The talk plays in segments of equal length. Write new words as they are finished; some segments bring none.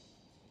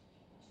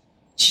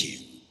请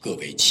各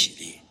位起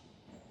立，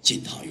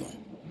敬祷用。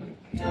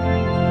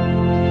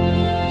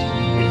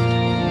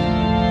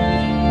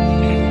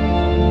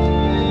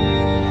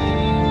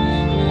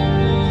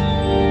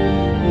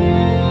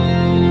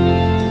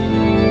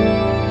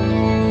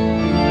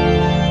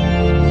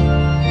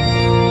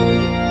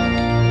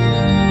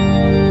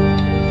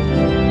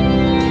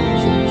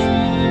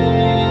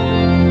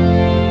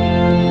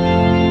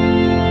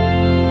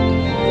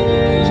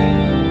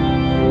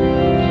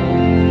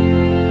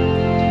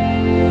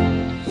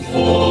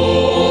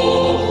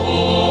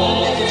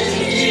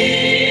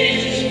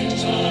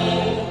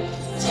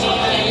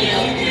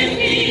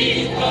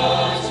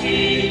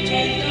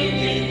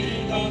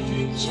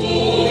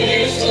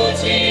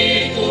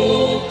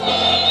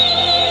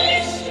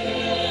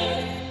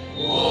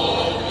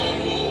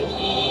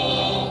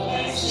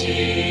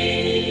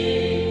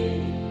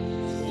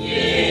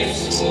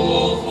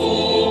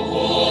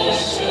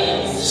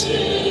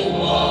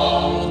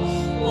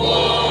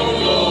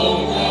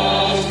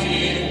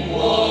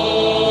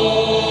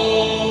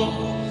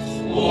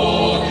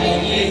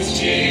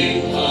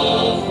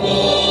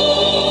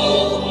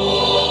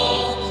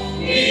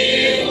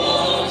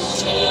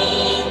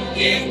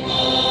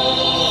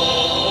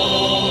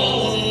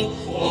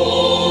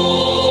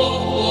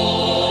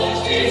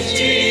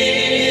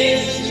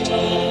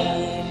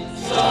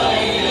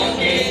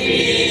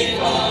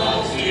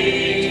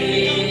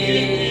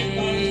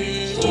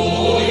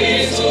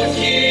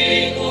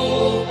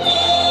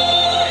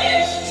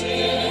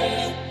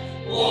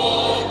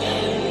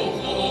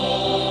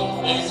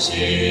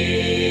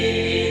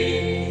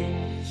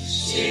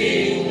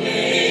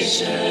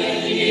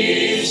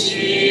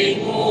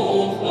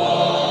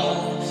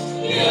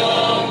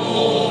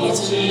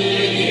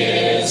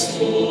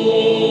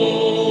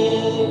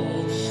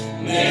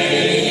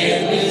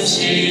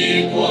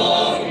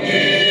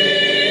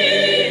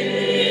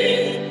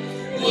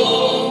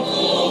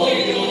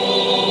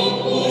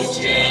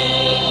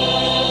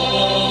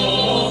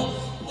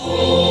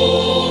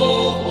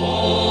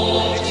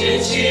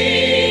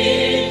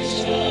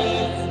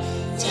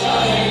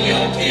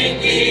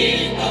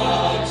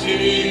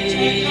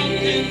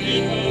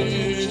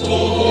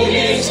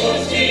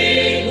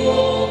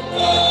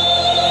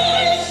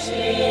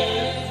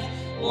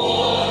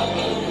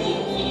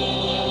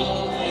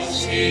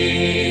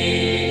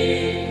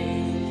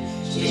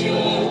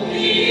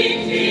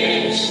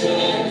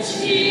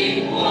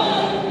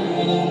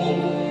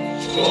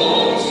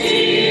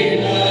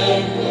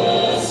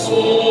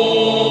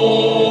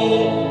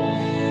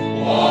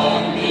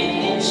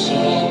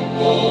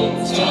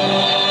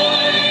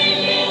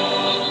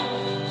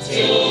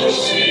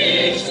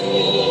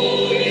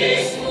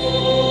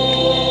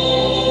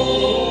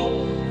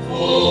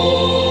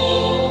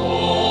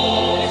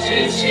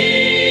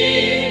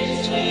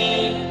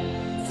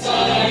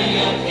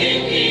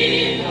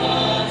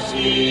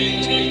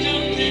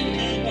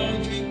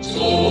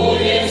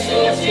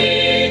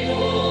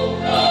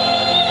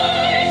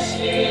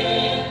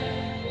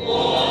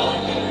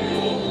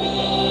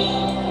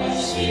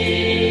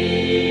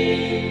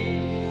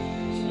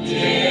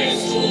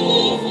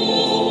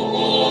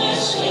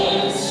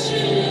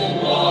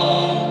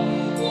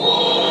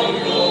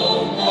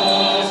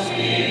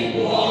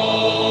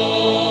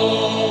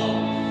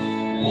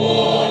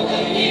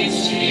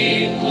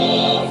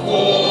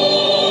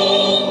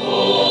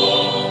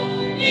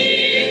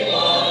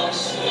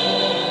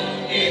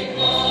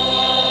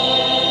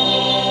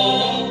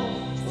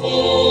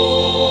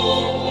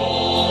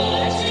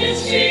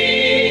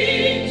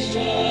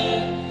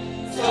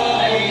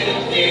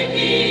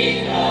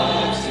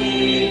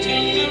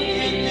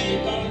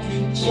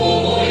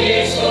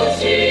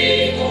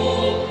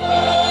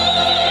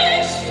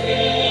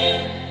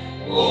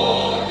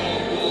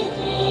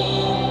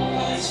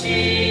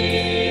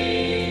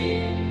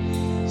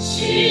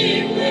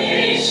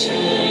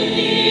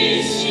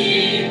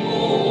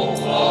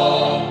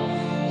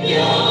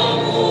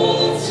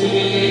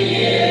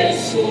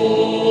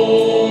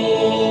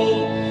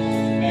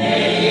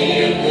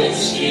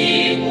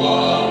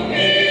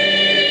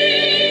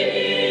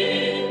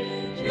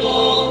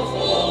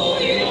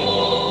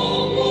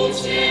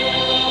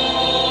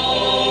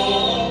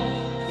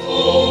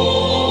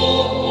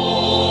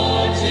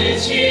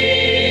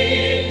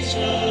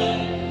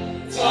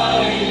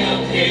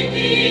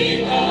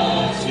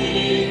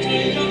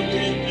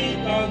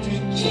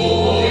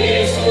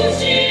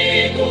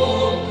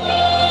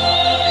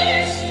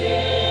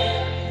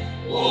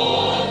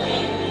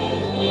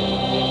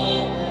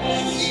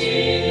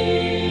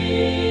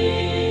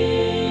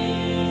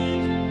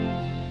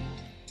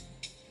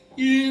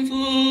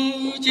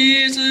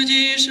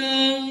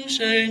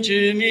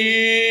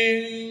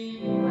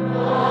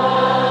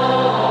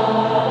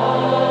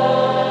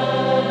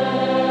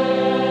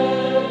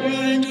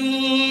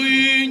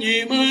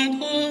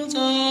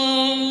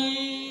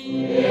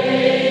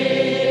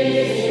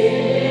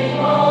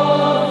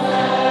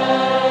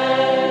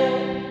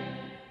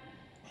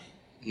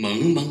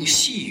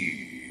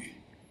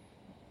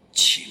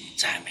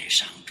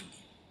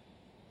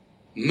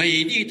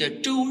美丽的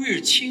周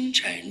日清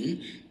晨，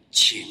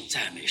请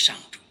赞美上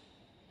主。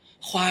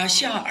华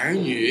夏儿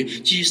女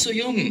及所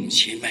有母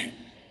亲们，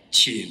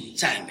请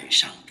赞美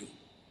上主。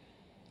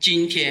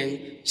今天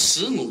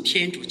慈母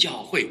天主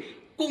教会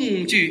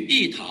共聚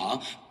一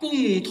堂，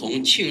共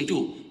同庆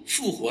祝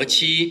复活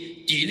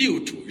期第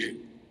6主日，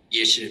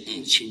也是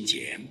母亲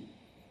节。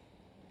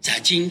在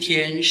今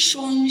天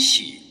双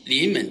喜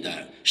临门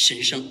的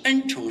神圣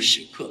恩宠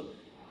时刻，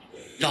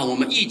让我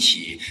们一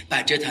起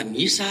把这堂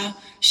弥撒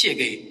献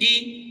给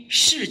一、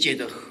世界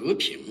的和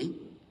平；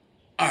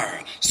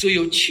二、所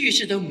有去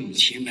世的母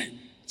亲们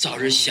早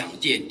日享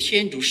见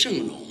天主圣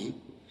容；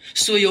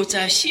所有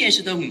在现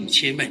实的母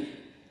亲们、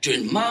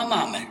准妈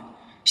妈们，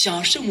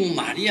向圣母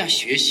玛利亚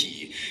学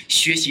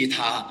习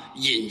她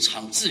隐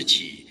藏自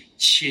己，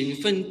勤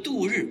奋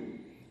度日，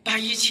把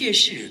一切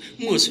事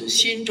默存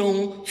心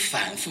中，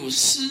反复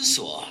思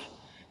索，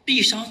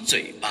闭上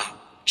嘴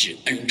巴致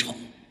恩宠。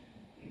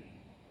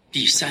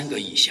第3个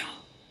意向，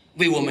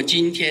为我们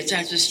今天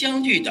再次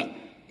相聚的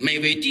每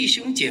位弟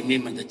兄姐妹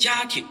们的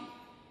家庭、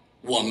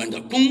我们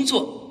的工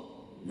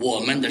作、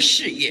我们的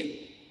事业、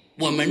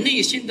我们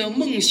内心的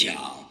梦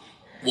想、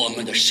我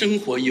们的生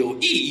活有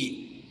意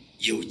义、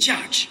有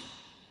价值、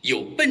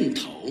有奔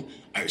头，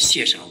而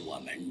献上我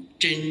们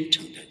真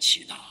诚的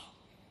祈祷。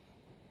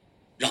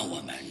让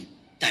我们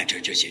带着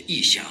这些意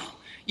向，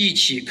一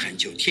起恳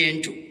求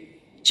天主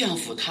降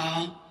福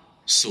他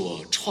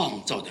所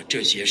创造的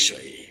这些水。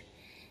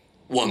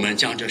我们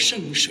将这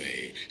圣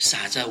水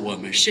洒在我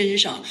们身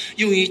上，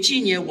用于纪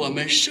念我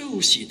们受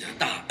洗的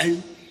大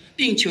恩，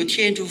并求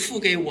天主赋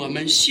给我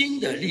们新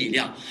的力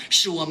量，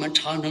使我们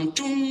常能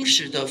忠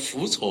实地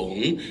服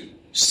从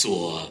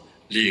所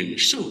领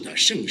受的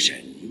圣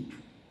神。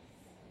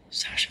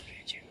撒圣愿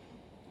经。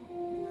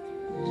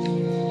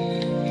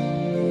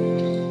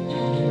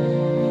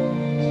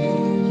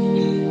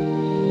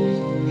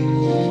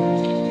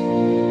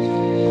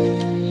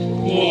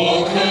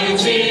我看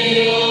见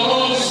有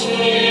水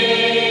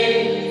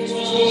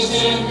从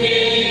山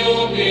边右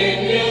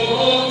边流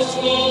出，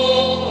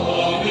哈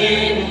利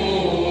路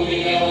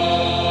亚！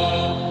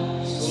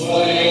所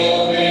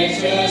有被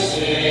这水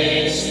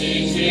洗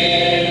洁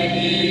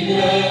的人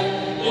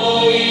都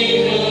应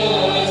得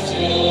救，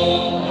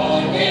哈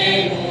利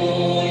路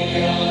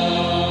亚！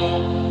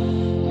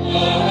他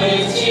们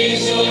齐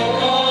声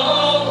高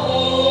呼，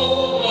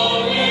哈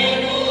利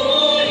路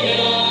亚，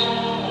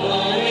哈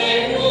利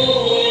路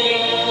亚！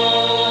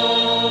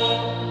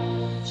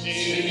请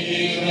你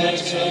们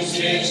称谢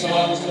上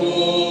主，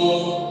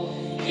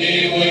因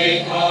为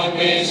他悲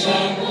伤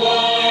快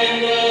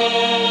乐，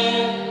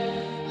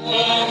他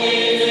的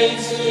仁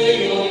慈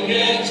永远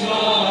长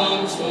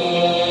存。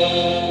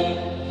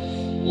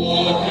我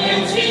看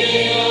见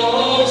有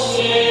水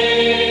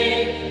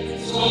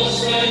从山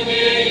边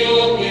右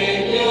边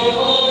流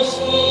出，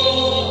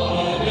哈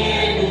利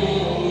路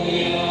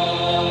亚！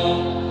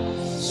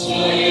所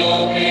有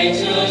被这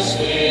水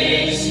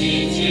洗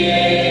洁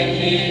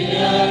的人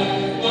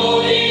都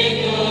应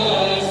得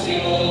救，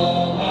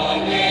哈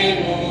利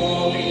路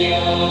亚！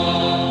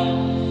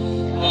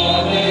他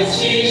们齐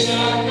声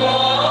高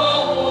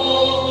呼，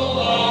哈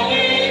利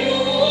路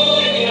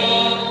亚，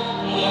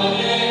哈利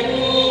路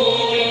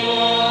亚！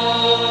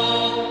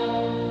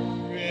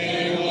愿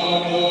光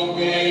荣归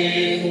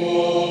父，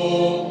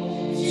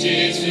及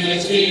子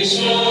及圣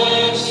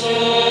神，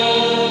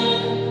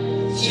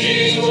起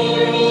初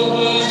如何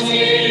及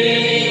灵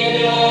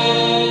人，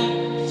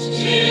直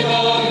到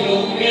永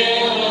远，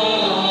阿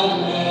门。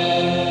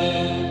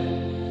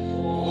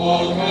我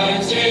看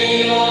见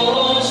有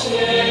水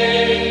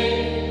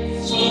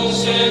从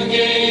山边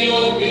右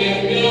边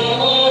流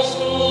出，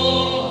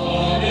哈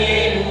利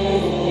路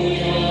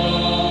亚！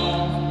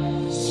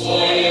所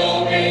有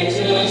被这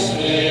水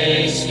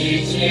洗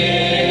洁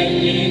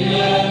的人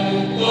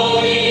都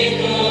应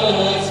得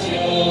救，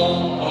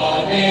哈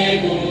利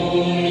路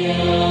亚！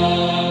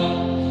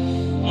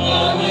他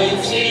们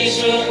齐声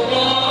高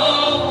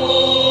呼，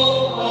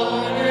哈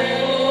利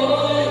路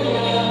亚，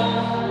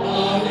哈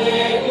利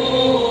路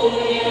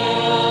亚！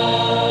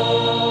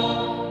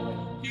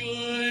愿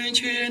全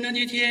能的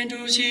天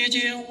主洗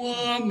净我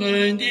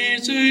们的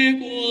罪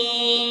过，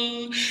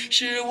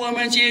使我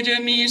们借着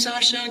弥撒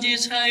圣祭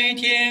参与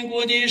天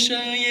国的盛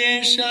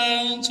宴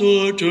上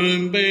做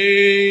准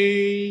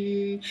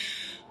备。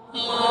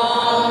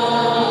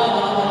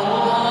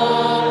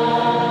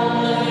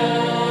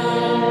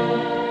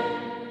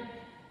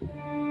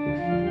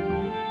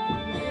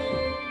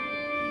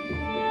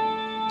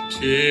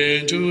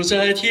天主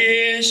在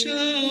天上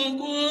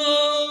光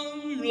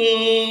荣，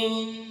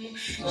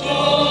做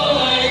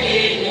爱的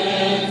人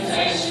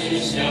在世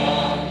上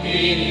平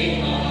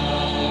安，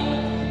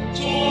祝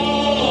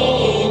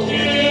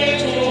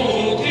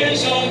天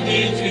上的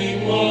君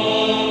王，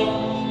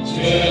全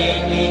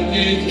能的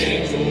天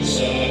主圣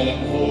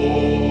父。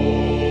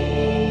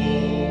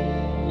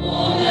我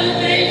们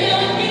为了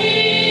你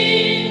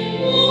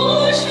无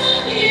上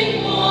的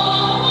光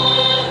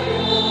荣，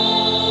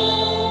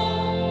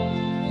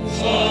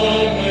赞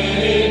美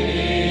你。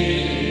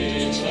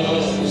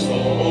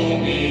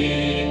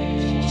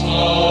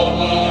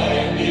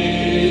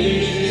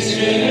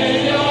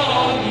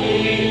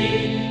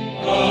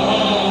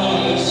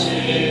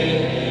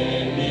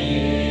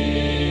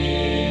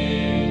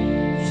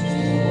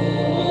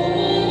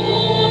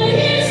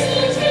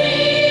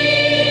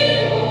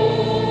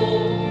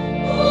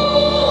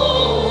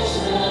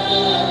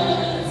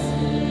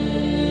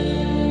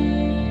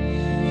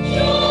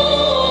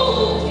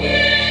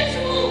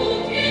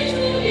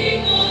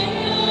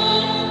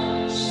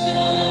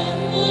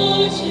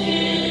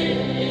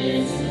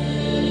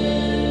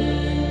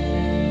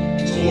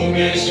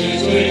免是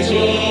罪者，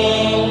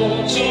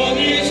求你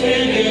垂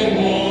怜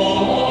我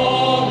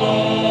们；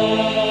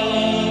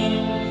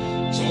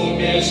主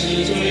免是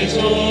罪者，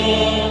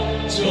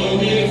求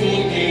你俯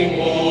听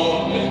我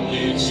们的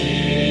祈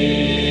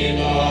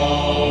祷。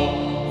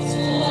坐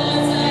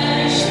在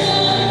圣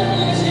父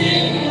之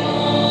右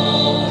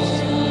者，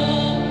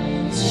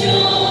求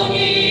你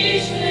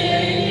垂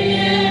怜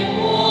我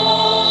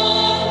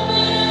们。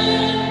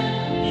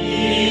因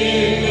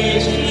为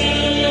只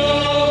有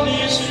你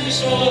是生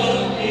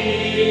命，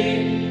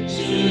只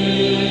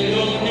有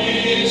你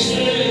是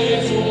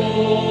主，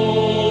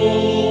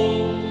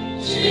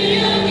只有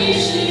你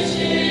是至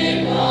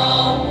高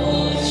无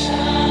上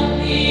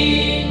的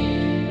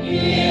耶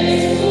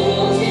稣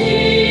基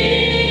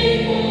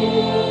督。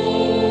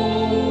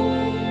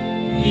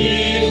你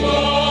和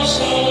圣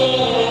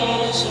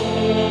神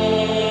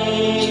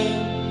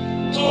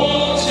都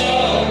向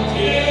天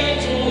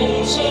主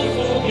圣父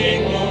并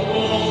光荣，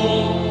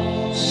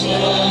圣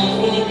父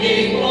并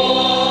光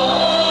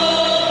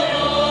荣。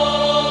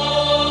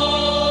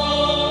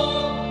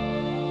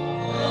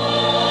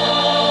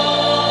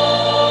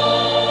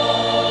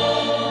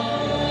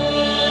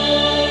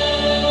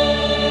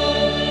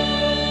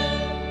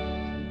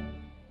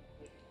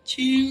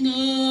请大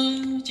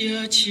家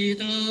祈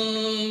祷。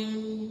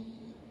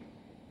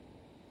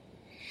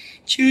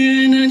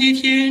全能的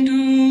天主，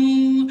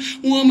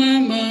我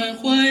们满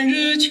怀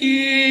热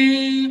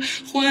情，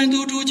欢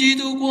度主基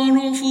督光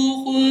荣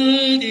复活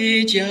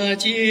的佳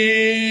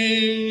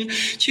节。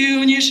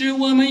求你使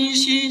我们以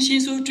信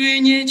心所追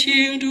念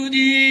庆祝的，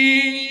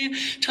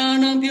常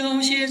能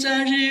表现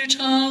在日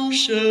常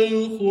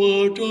生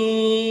活中。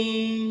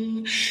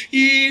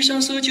以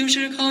上所求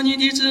是靠你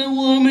的子，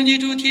我们的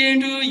主天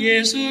主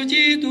耶稣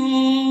基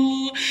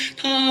督，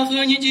他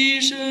和你的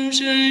圣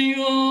神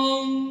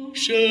永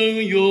生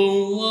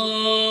永王。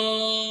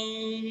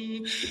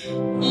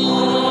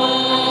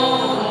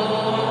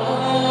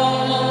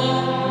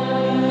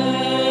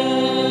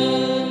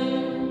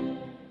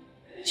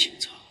请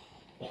坐。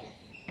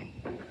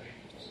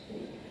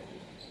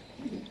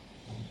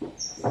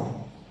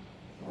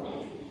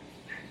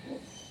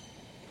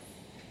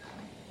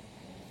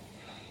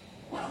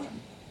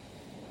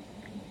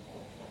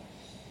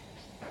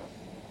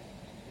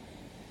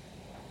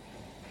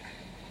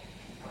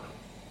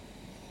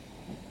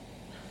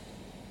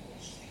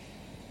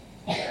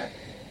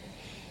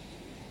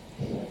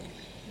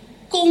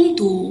恭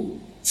读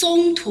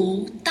宗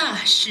徒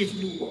大事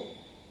录。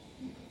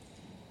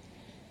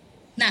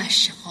那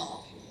时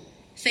候，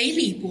斐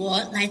理伯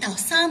来到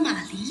撒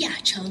玛黎雅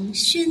城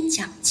宣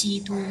讲基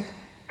督，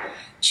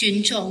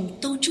群众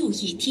都注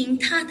意听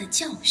他的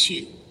教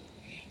训，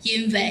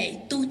因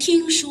为都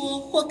听说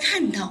或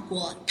看到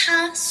过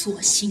他所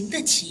行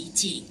的奇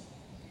迹。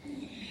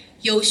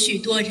有许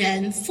多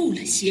人附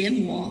了邪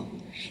魔，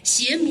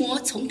邪魔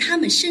从他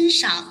们身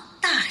上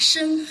大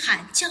声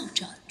喊叫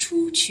着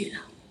出去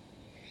了。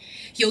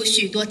有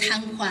许多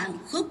瘫痪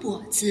和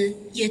跛子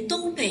也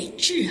都被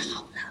治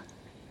好了，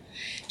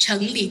城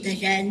里的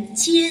人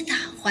皆大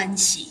欢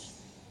喜。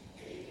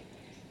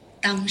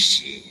当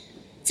时，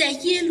在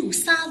耶路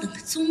撒冷的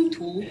宗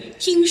徒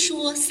听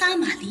说撒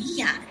玛黎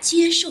雅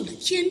接受了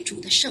天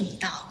主的圣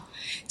道，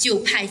就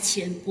派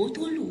遣伯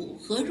多禄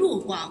和若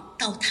望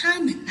到他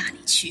们那里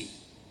去。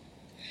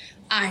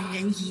二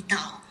人一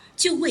到，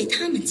就为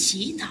他们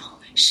祈祷，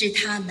使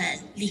他们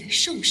领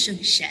受圣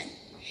神。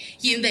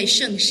因为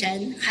圣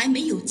神还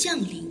没有降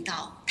临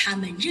到他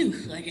们任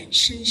何人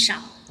身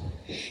上，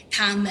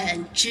他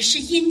们只是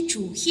因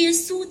主耶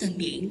稣的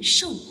名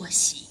受过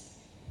洗。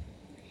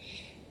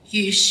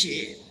于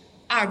是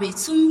二位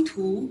宗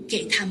徒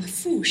给他们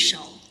覆手，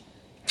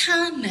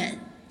他们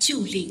就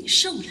领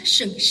受了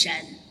圣神。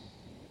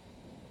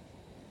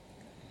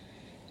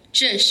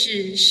这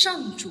是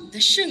上主的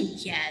圣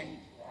言。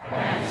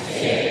感谢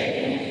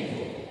天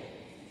主。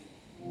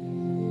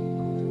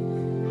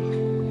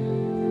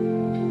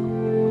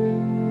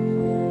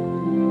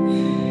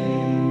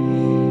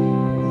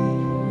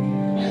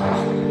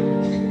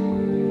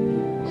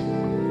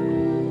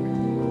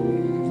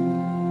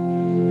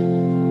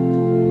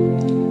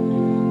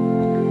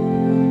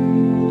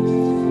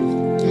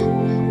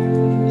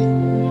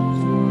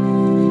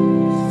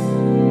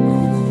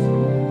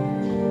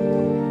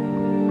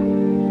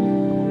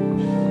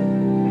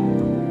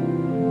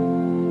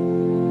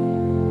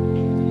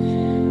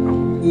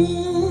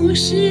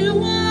使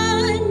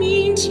万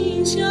民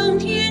请向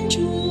天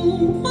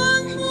主欢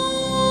呼，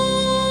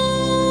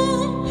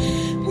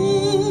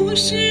不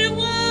使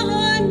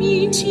万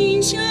民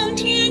请向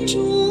天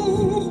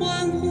主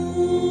欢呼，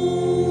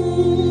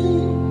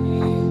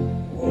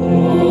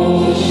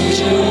不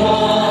使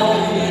万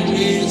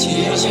民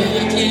请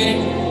向天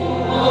主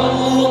欢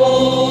呼，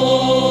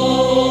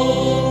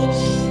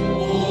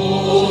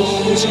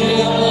不使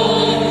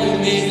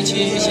万民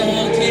请向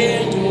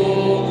天主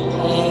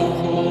欢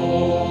呼。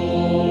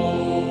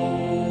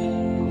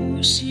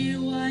使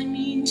万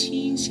民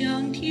倾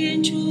向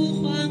天主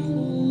欢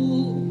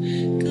呼，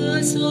歌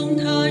颂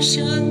他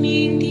圣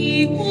名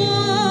的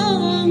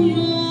光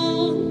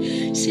荣，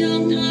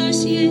向他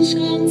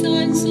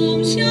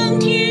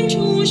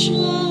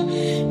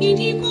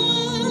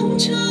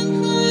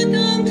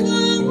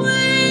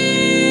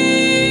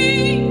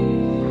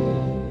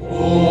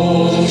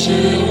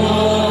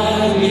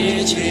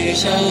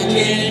向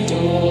天主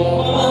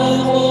欢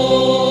呼，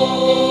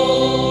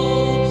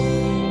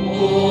普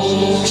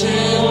世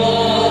万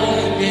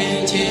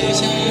民请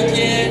向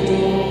天主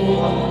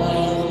欢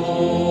呼。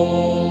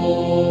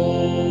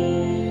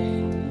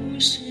不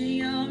是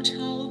要朝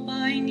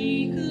拜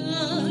你，歌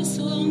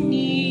颂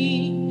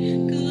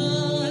你，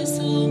歌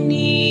颂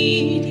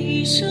你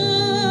的圣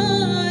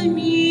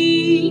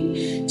名，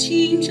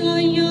请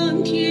瞻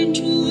仰天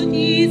主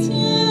的作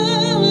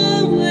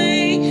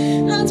为，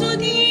他做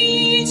的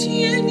一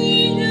切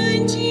令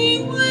人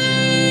敬畏。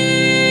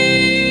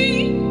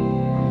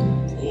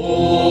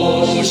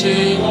普世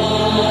万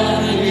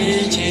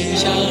民请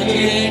向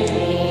天主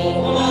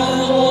欢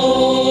呼，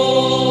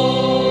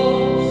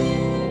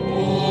普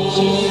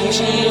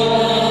世万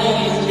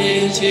民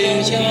请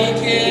向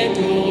天主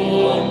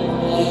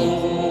欢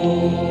呼。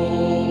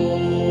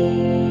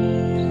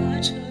大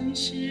城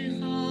市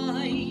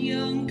海洋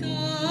干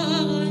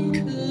渴，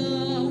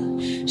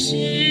世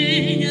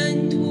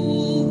人徒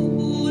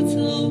步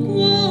走过，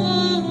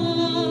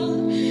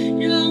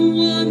让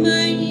我们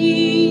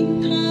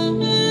因他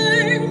而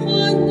欢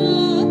乐，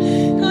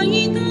他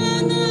以大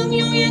能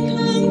永远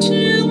统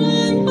治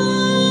万邦。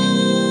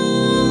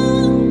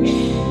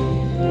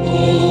普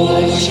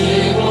世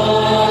万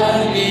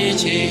民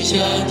请向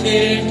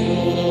天主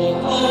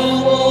欢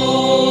呼，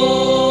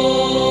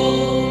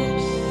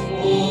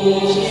普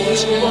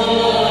世万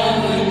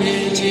民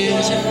请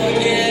向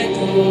天主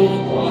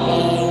欢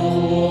呼。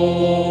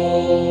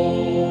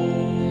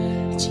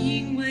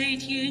敬畏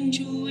天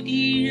主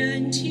的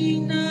人，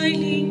请来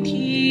聆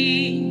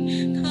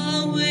听，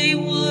他为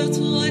我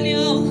做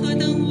了何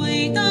等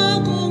伟大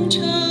工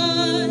程！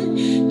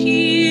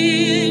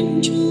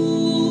天主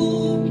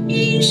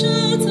应受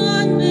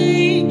赞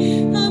美，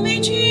他没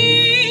拒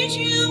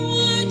绝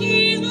我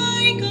的哀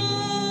告，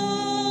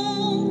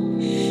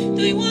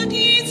对我的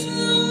慈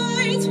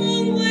爱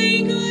从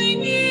未改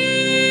变。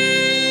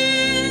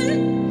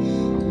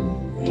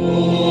普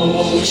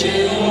世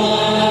万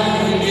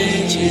民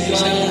请向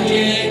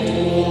天主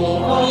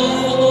欢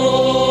呼，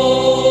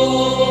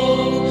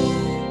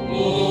普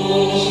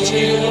世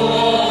万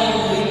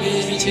民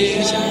请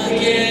向天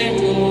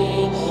主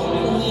欢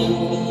呼。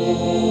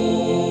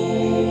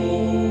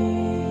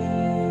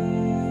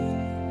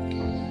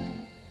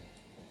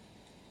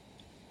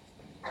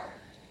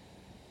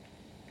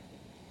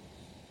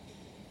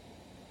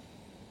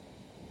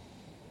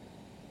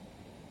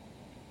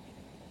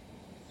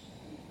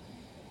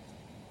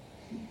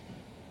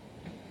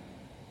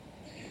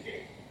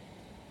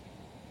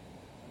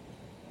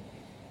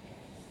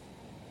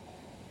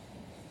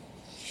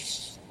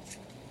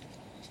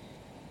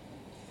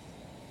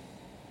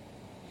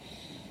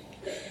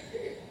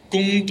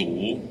恭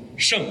读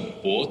圣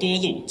伯多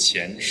禄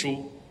前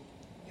书。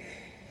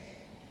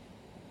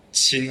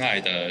亲爱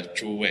的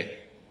诸位，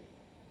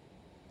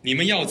你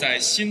们要在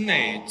心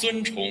内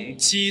尊崇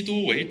基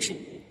督为主。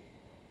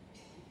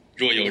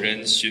若有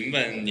人询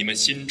问你们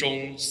心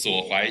中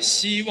所怀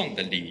希望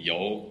的理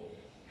由，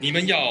你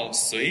们要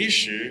随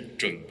时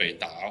准备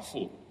答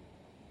复，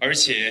而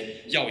且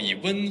要以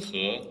温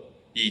和、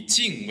以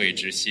敬畏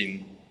之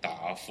心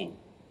答复。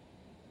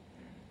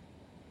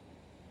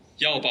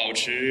要保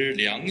持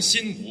良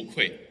心无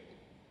愧，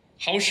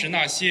好使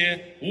那些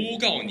诬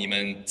告你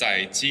们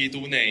在基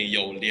督内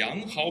有良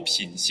好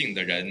品性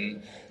的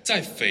人，在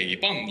诽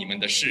谤你们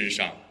的事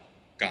上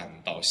感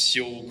到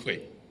羞愧。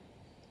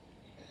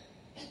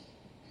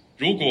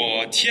如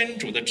果天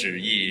主的旨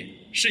意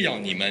是要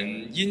你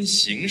们因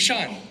行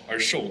善而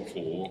受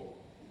苦，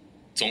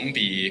总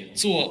比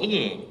作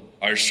恶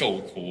而受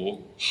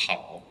苦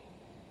好。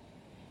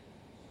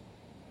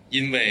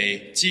因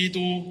为基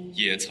督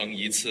也曾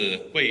一次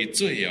为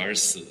罪而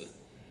死，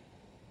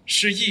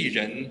是义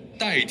人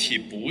代替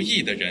不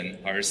义的人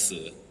而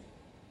死，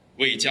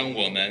为将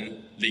我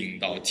们领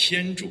到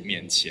天主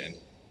面前。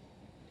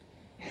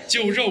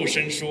就肉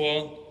身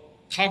说，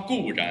他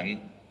固然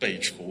被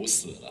处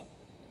死了，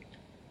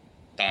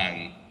但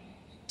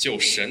就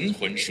神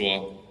魂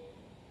说，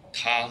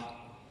他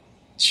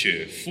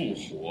却复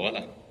活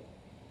了。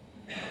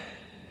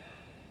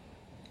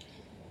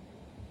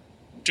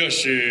这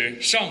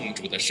是上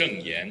主的圣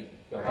言。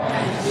感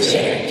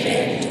谢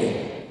天主，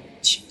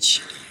请起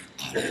立，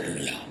阿利路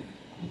亚。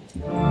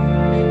阿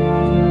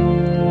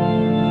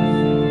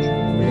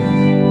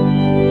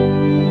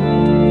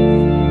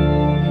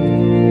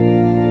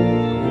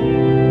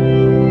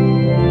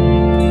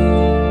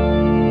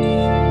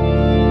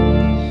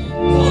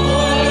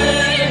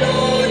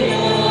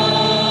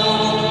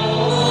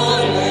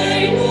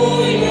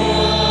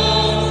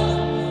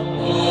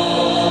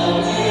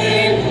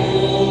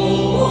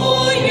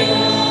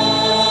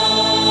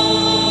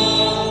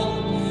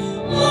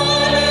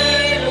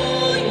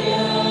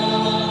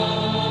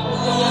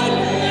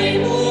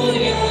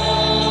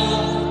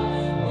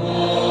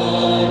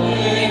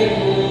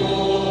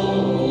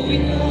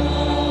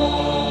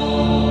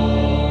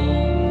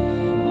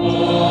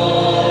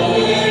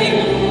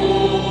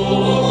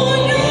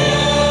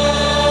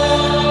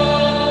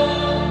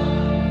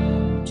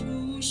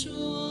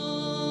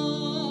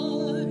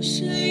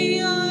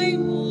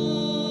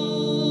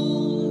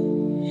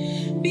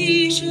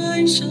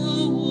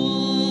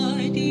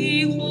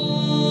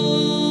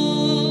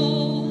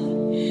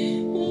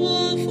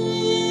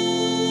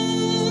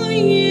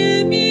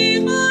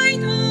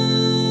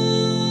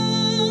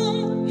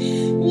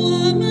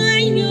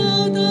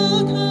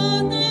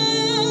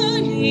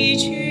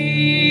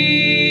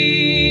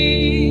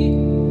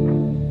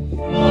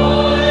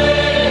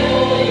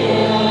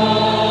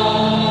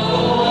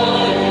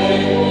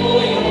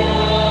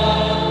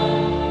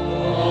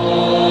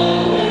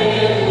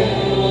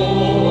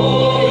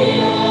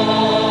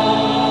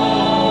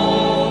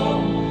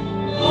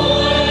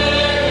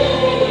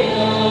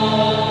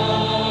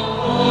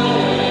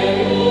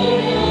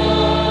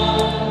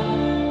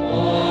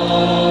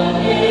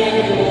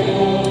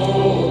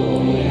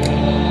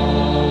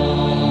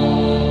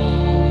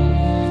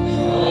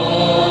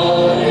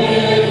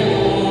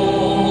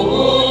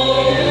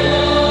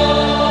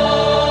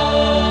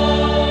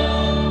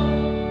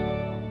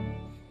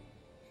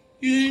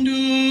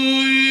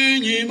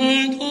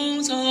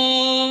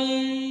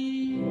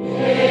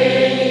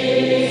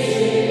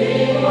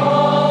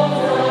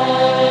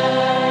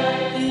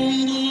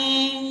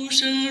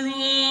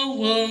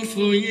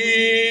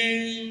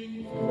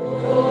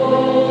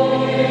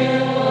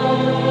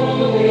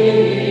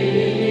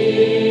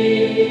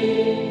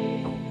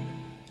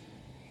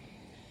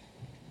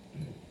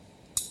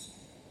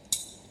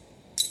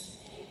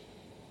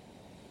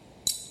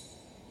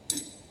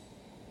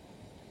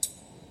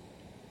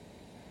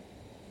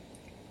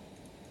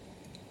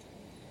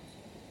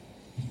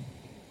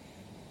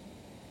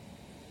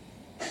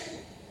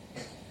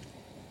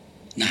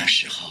那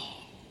时候，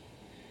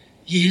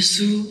耶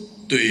稣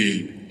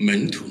对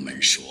门徒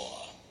们说：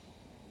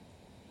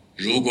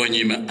如果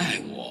你们爱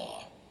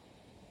我，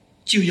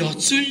就要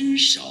遵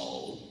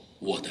守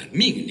我的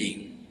命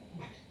令。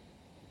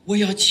我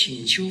要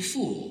请求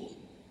父，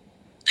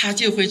他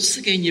就会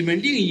赐给你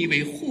们另一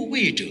位护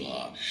卫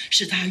者，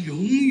使他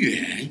永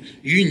远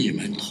与你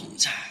们同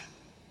在。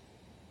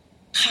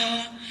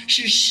他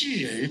是世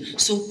人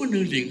所不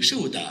能领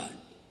受的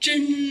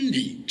真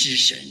理之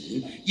神，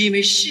因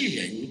为世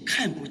人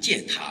看不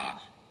见他，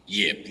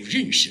也不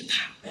认识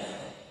他。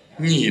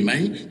你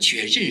们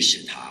却认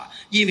识他，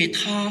因为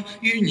他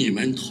与你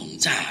们同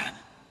在，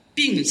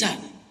并在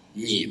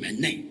你们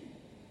内。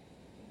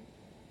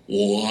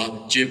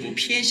我绝不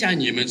偏向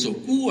你们做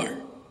孤儿，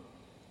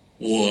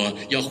我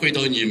要回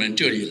到你们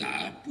这里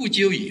来。不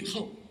久以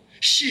后，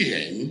世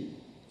人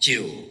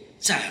就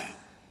再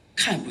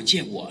看不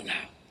见我了，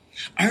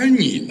而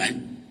你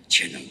们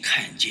却能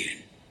看见，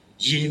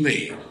因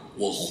为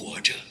我活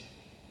着，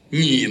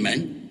你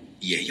们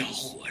也要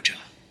活着。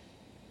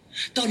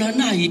到了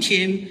那一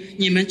天，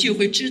你们就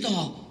会知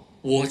道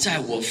我在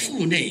我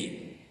父内，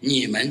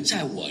你们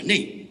在我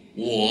内，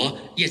我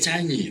也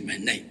在你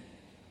们内。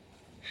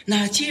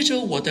那接着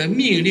我的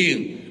命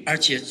令而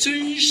且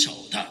遵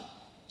守的，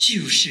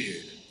就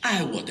是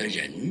爱我的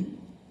人。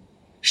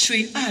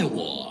谁爱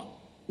我，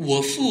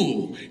我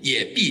父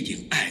也必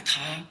定爱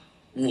他，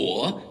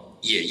我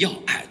也要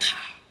爱他，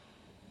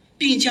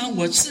并将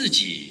我自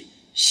己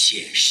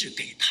显示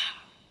给他。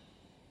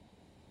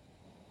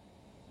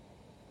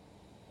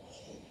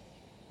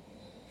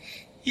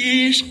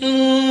以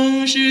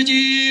上是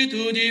基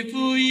督的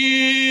福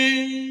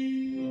音。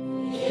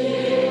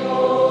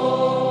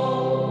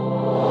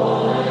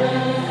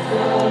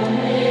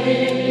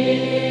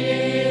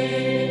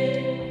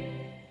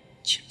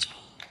请坐。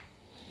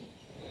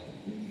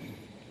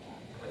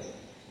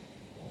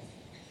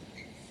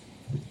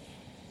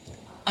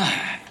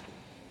爱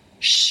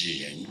使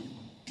人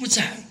不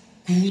再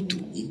孤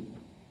独，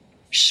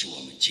是我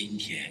们今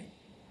天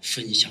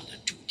分享的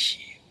主题。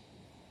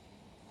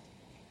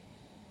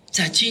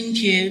在今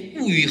天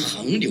物欲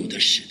横流的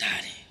时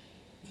代里，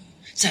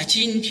在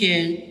今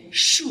天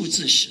数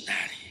字时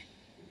代里，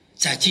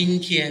在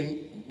今天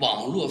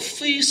网络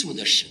飞速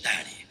的时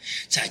代里，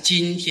在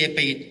今天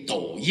被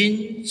抖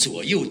音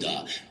左右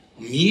的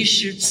迷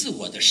失自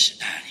我的时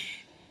代里，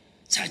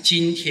在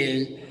今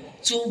天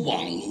做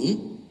网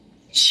奴、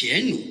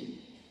钱奴、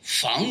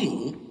房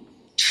奴、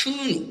车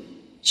奴、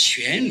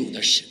权奴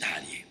的时代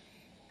里，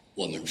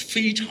我们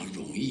非常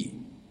容易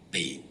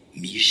被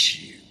迷失。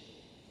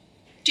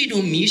这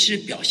种迷失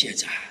表现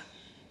在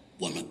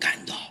我们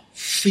感到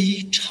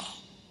非常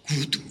孤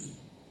独。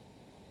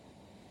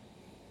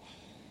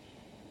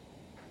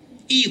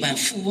亿万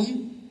富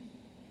翁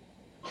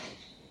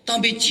当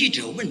被记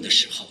者问的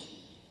时候，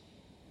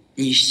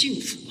你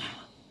幸福吗？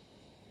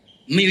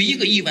没有一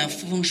个亿万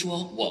富翁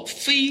说我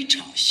非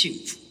常幸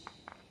福，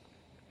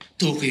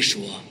都会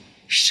说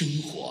生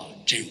活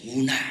真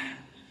无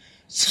奈，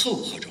凑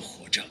合着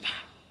活着吧。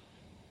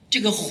这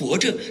个活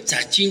着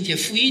在今天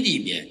福音里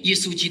面，耶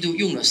稣基督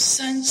用了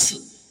3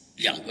次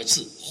2个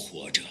字，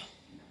活着。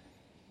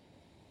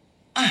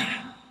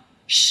爱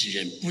使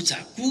人不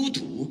再孤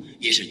独，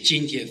也是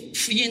今天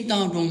福音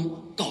当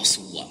中告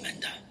诉我们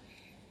的。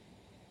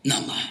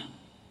那么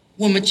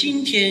我们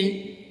今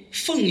天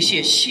奉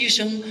献牺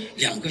牲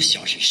2个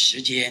小时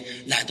时间，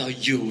来到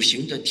有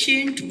形的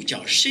天主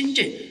教深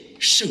圳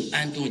圣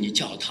安东尼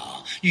教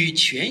堂，与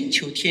全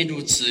球天主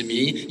子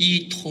民以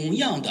同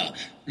样的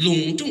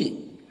隆重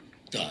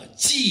的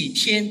祭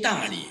天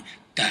大礼、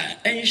感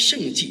恩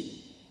圣祭，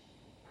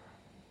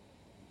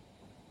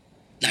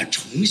来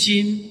重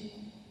新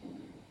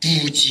补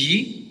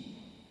给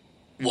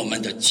我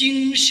们的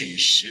精神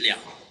食粮，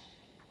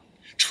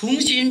重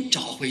新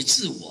找回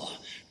自我，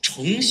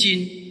重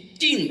新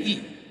定义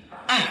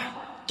爱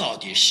到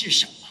底是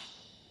什么。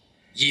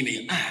因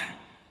为爱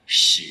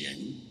使人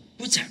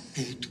不再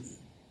孤独。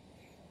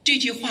这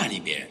句话里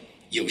边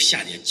有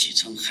下列几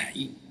层含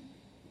义。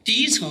第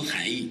一层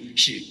含义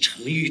是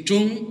成于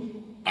中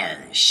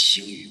而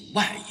行于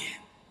外也。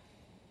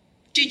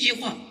这句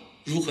话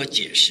如何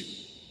解释？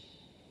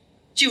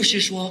就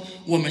是说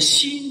我们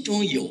心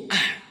中有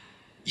爱，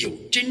有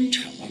真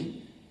诚，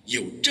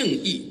有正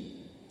义，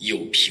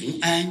有平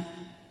安，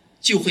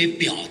就会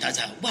表达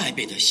在外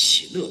边的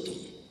喜乐中。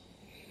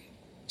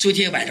昨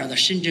天晚上的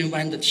深圳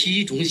湾的体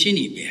育中心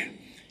里边，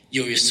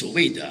有一所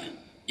谓的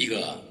一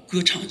个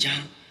歌唱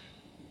家，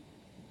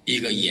一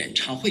个演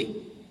唱会，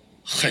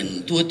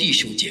很多弟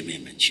兄姐妹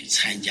们去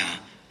参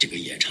加这个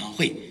演唱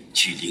会，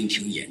去聆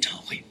听演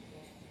唱会。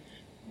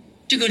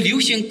这个流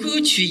行歌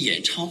曲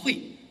演唱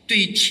会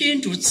对天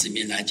主子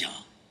民来讲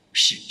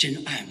是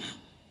真爱吗？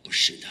不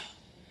是的，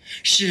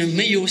是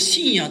没有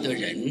信仰的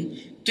人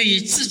对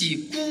自己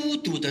孤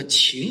独的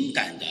情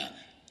感的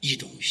一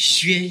种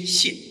宣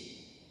泄。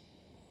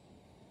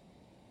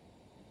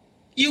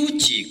有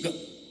几个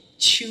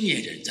青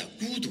年人在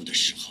孤独的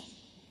时候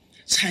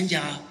参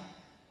加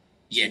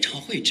演唱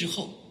会之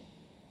后，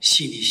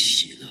心里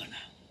喜乐了，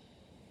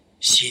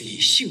心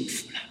里幸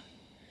福了，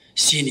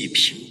心里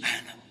平安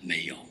了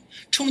没有？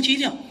充其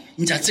量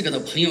你在自个的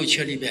朋友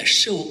圈里边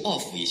show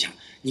off 一下。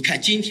你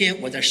看今天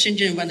我在深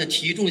圳湾的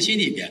体育中心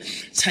里边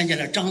参加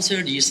了张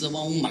三、李四、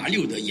王五、马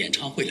六的演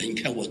唱会了，你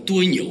看我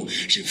多牛，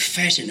是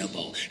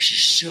fashionable，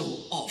 是 show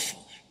off，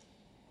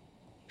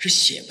 是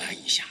显摆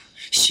一下。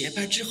显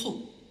摆之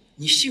后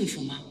你幸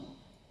福吗？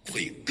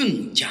会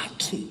更加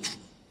痛苦。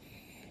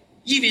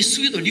因为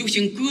所有的流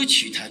行歌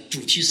曲它主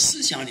题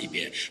思想里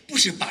边不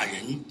是把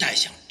人带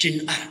向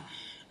真爱，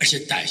而是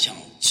带向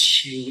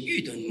情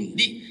欲的努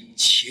力，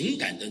情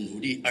感的努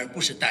力，而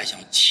不是带向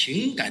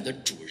情感的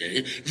主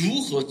人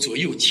如何左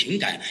右情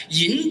感，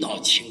引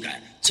导情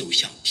感走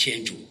向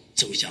天主，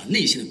走向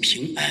内心的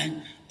平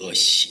安和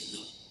喜乐。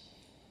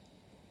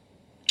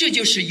这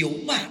就是由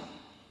外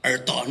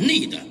而到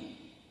内的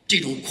这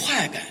种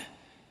快感，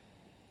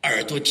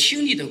耳朵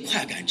听力的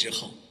快感之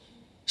后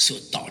所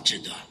导致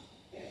的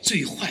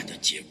最坏的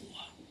结果。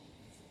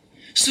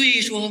所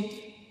以说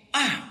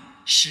爱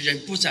使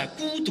人不在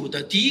孤独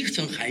的第一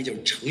层含义，就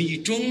是诚于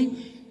中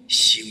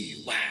行于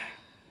外，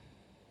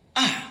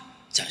爱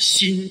在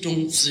心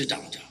中滋长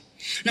着。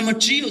那么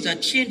只有在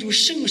天主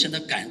圣神的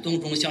感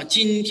动中，像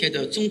今天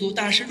的宗徒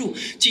大事录，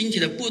今天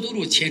的波多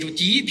禄前书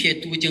第一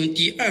篇读经，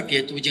第二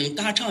篇读经，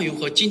大畅咏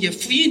和今天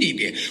福音里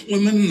边，我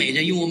们每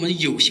人用我们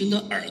有形的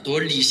耳朵、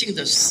理性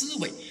的思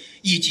维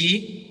以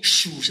及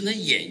属神的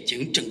眼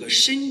睛，整个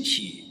身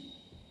体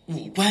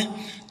五官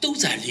都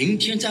在聆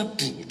听，在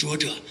捕捉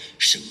着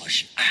什么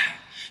是爱，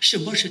什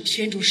么是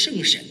天主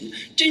圣神。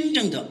真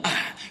正的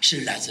爱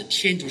是来自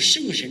天主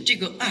圣神，这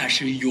个爱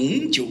是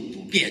永久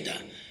不变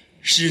的，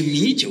是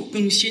弥久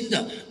更新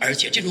的，而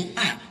且这种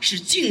爱是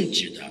静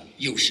止的，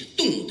又是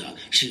动的，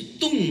是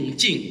动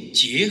静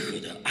结合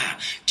的爱。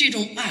这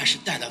种爱是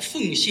带来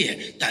奉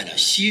献，带来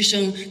牺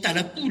牲，带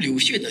来不流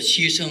血的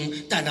牺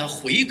牲，带来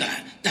悔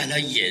改，带来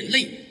眼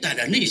泪，带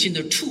来内心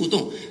的触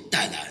动，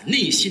带来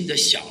内心的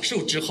享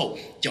受之后，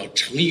叫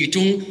诚于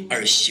中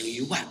而行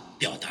于外，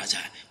表达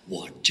在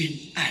我真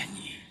爱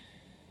你。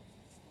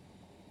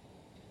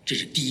这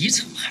是第一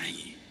层含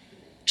义，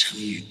诚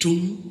于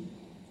中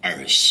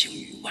而行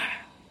于外。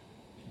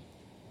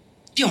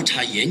调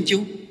查研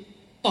究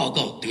报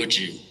告得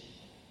知，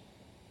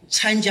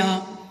参加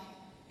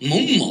某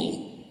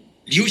某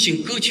流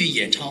行歌曲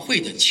演唱会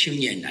的青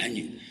年男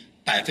女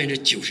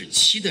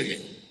，97%的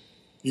人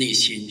内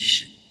心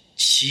是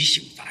畸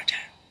形发展，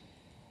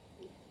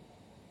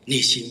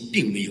内心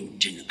并没有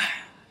真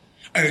爱。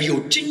而有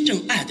真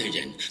正爱的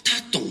人，他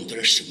懂得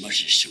了什么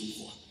是生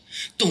活，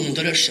懂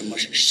得了什么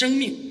是生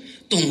命，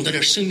懂得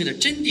了生命的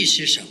真谛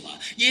是什么，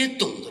也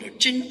懂得了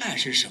真爱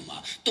是什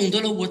么，懂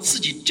得了我自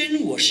己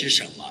真我是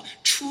什么，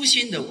初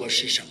心的我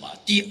是什么，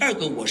第二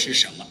个我是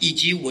什么，以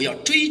及我要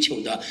追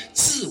求的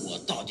自我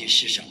到底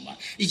是什么，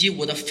以及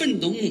我的奋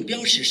斗目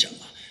标是什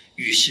么。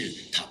于是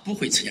他不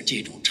会参加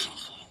这种场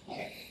合，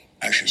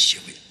而是学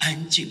会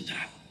安静的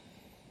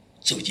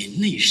走进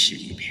内室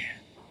里边，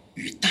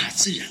与大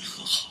自然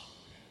和好，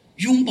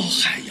拥抱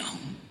海洋，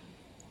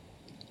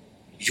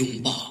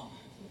拥抱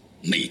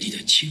美丽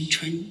的青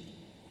春，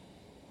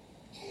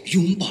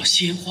拥抱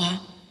鲜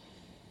花，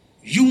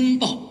拥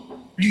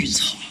抱绿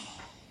草，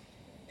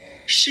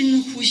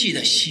深呼吸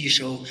的吸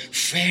收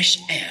fresh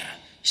air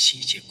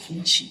新鲜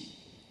空气，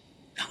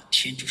让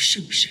天主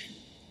圣神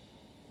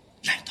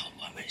来到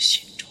我们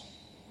心中。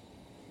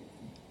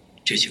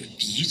这就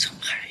第一层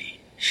含义。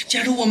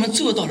假如我们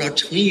做到了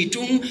诚于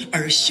中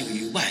而行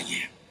于外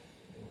也，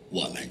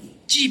我们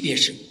即便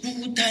是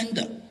孤单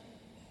的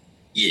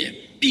也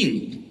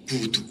并不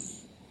孤独。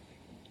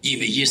因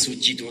为耶稣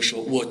基督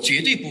说，我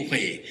绝对不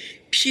会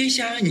撇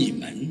下你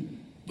们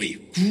为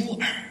孤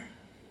儿。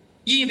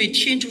因为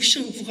天主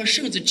圣父和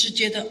圣子之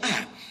间的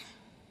爱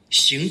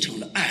形成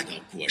了爱的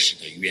果实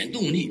的原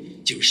动力，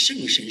就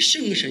圣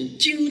神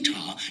经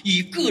常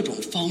以各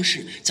种方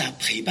式在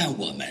陪伴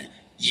我们，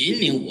引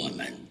领我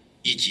们，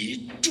以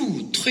及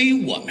助推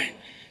我们，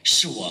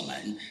使我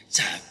们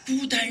在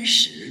孤单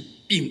时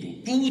并不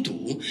孤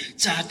独，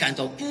在感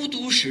到孤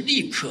独时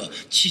立刻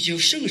祈求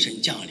圣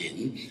神降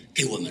临，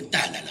给我们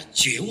带来了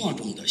绝望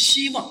中的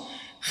希望，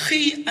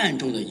黑暗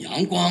中的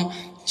阳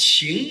光，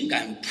情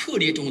感破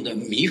裂中的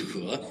弥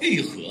合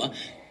愈合，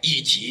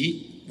以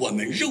及我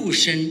们肉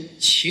身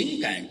情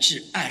感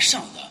至爱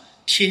上的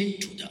天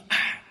主的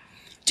爱。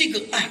这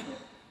个爱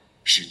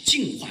是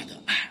净化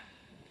的爱，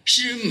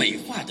是美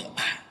化的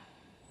爱，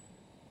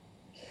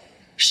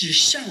是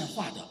善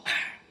化的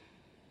爱，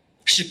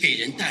是给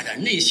人带来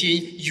内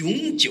心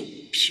永久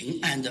平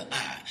安的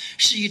爱，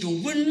是一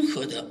种温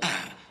和的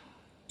爱，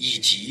以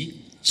及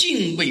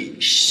敬畏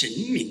神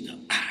明的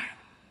爱。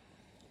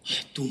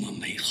多么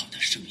美好的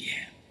圣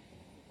言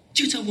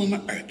就在我们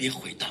耳边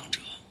回荡着。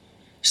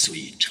所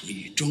以诚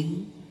于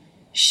中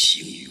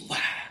行于外，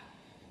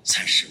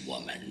才使我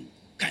们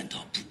感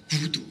到不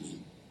孤独。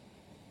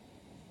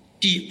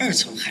第二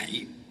层含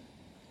义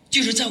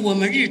就是在我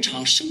们日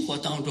常生活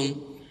当中，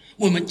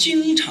我们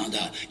经常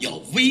的要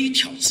微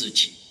调自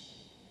己。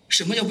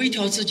什么叫微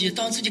调自己？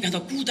当自己感到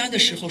孤单的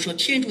时候，说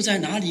天主在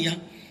哪里呀？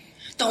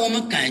当我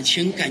们感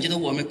觉到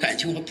我们感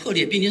情和破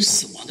裂濒临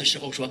死亡的时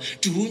候，说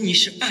主你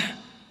是爱，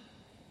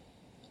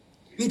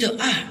你的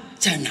爱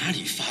在哪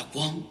里发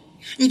光？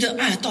你的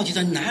爱到底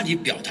在哪里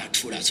表达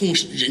出来？从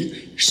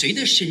谁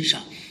的身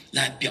上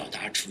来表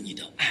达出你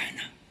的爱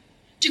呢？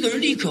这个人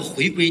立刻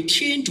回归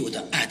天主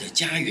的爱的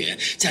家园，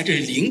在这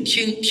里聆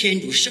听天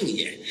主圣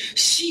言，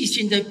细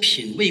心的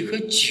品味和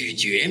咀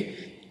嚼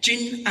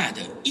真爱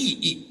的意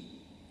义。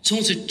从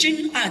此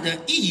真爱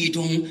的意义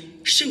中，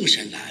圣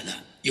神来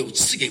了，又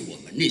赐给我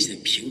们内心的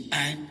平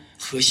安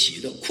和喜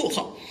乐。括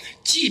号，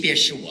即便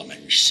是我们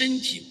身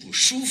体不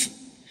舒服，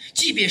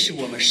即便是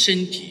我们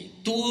身体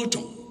多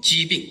种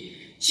疾病，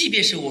即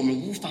便是我们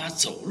无法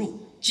走路，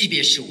即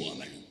便是我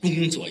们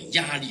工作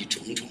压力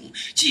重重，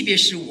即便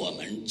是我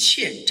们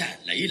欠债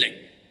累累，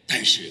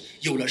但是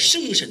有了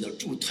圣神的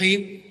助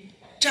推，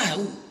债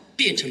务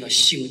变成了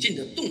行进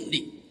的动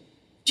力，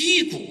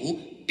低谷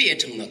变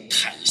成了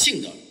弹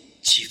性的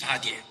启发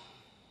点，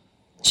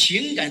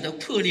情感的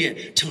破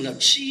裂成了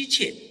吃一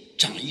堑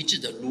长一智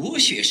的螺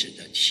旋式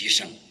的提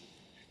升，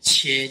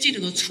且这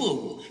种的错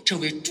误成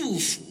为祝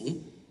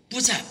福，不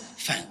再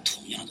犯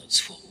同样的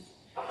错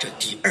误。这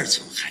第二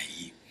层含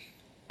义，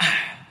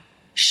爱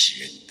使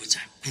人不再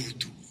孤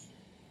独。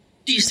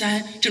第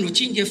三，正如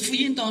今天福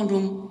音当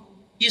中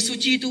耶稣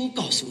基督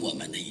告诉我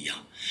们的一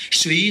样，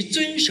谁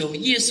遵守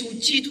耶稣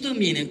基督的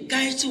命令，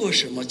该做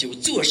什么就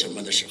做什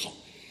么的时候，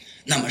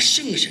那么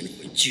圣神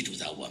会居住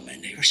在我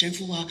们内。神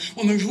父啊，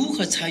我们如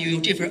何才拥有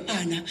这份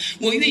爱呢？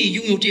我愿意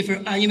拥有这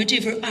份爱，因为这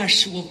份爱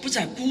使我不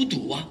再孤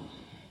独啊。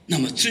那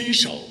么遵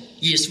守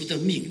耶稣的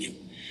命令，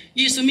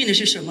耶稣命令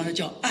是什么呢？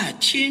叫爱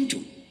天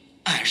主，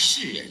爱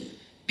世人，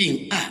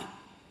并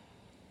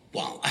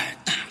广爱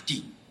大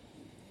地。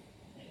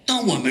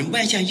当我们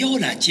弯下腰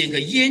来捡个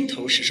烟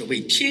头时，是为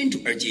天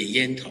主而捡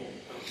烟头；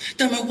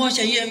当我们弯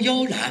下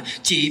腰来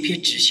捡一片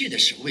纸屑的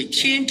时候，为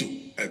天主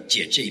而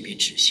捡这一片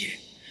纸屑；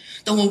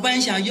当我弯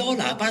下腰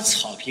来把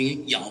草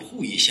坪养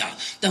护一下，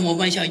当我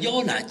弯下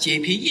腰来捡一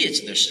片叶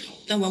子的时候，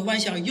当我弯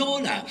下腰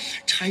来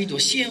插一朵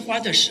鲜花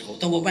的时候，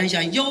当我弯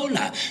下腰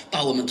来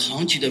把我们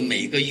堂区的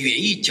每个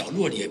园艺角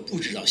落里布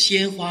置到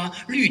鲜花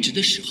绿植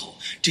的时候，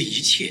这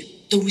一切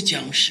都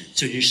将是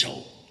遵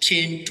守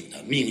天主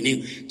的命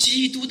令，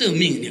基督的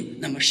命令，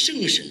那么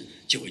圣神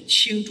就会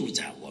倾注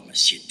在我们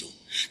心中。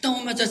当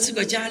我们在自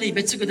个家里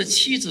边，自个的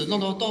妻子唠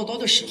唠叨叨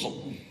的时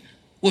候，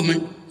我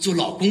们做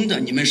老公的，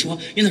你们说，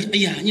哎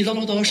呀，你唠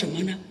唠叨什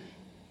么呢？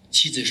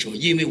妻子说，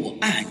因为我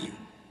爱你，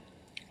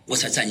我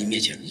才在你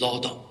面前唠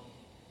叨。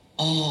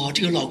哦，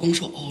这个老公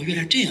说，哦，原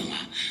来这样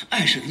啊，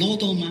爱是唠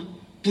叨吗？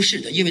不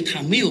是的，因为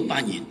他没有把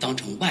你当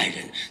成外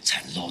人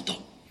才唠叨。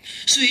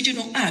所以这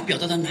种爱表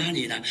达到哪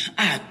里呢？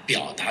爱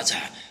表达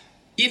在，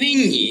因为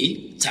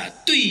你在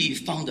对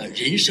方的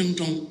人生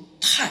中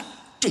太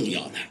重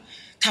要了，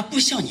他不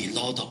向你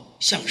唠叨，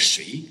向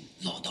谁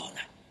唠叨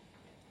呢？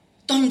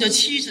当你的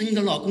妻子、你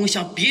的老公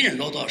向别人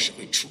唠叨时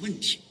会出问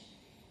题，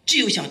只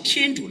有向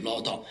天主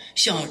唠叨，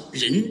向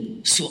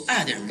人所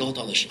爱的人唠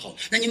叨的时候，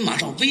那你马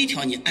上微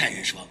调你爱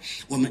人说，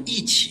我们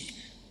一起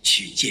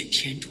去见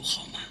天主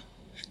好吗？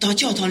到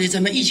教堂里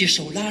咱们一起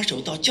手拉手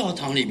到教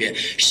堂里边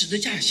十字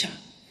架下，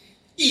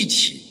一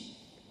起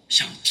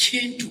向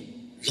天主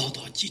唠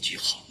叨几句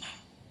好吗？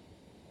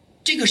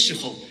这个时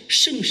候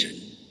圣神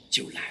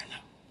就来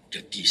了。这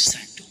第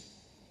三种，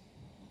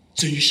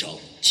遵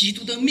守基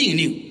督的命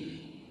令，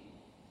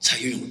才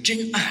拥有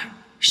真爱，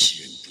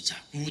使人不再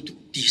孤独。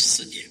第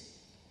四点，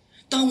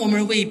当我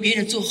们为别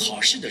人做好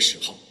事的时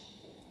候，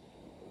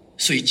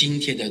所以今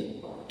天的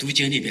读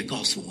经里面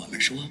告诉我们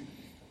说，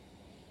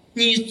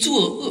你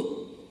作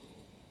恶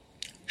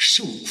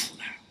受苦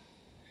了，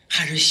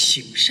还是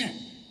行善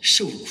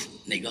受苦，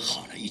哪个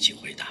好呢？一起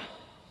回答。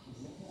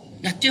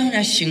那当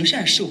然行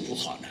善受苦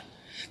好呢。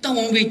当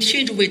我们为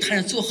天主为他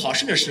人做好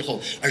事的时候，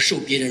而受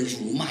别人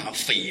辱骂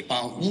诽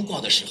谤诬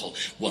告的时候，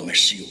我们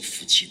是有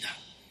福气的，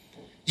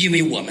因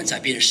为我们在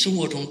别人生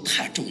活中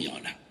太重要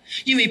了，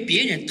因为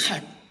别人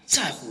太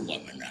在乎我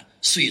们了，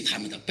所以他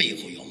们的背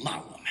后要骂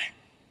我们。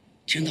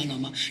听到了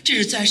吗？这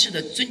是在世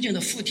的尊敬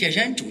的副天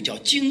山主教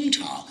经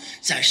常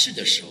在世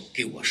的时候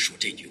给我说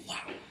这句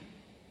话。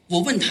我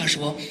问他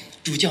说，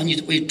主教，你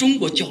为中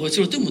国教会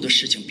做了这么多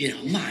事情，别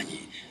人骂你，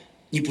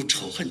你不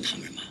仇恨他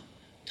们吗？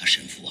他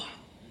说，神父啊，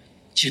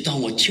其实当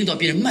我听到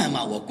别人谩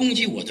骂我、攻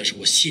击我的时候，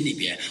我心里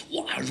边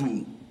哇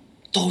如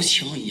刀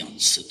枪一样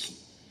刺痛。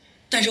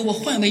但是我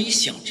换位一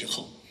想之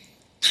后，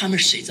他们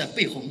谁在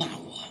背后骂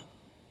我？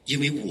因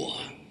为我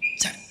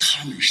在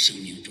他们生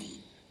命中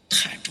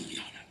太重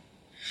要了，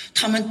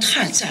他们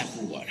太在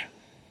乎我了，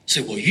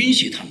所以我允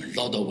许他们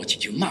唠叨我几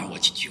句，骂我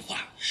几句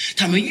话。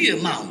他们越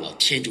骂我，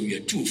天主越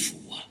祝福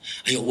我。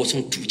哎呦，我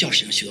从主教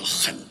身上学到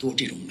很多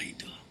这种美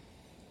德，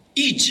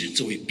一直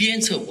作为鞭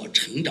策我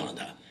成长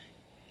的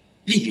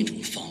另一种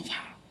方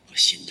法和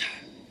心态。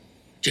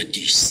这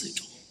第四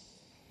种，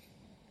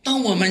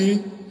当我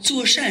们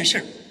做善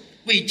事，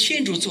为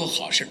天主做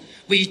好事，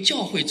为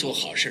教会做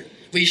好事，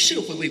为社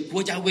会、为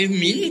国家、为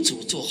民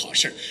族做好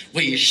事，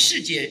为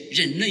世界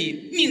人类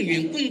命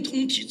运共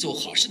同体做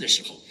好事的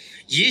时候，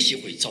也许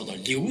会遭到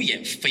流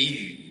言蜚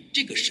语。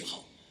这个时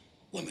候，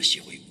我们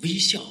学会微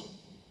笑，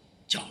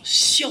叫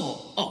笑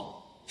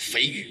傲蜚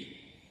语，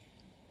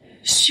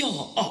笑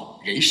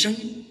傲人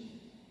生，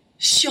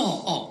笑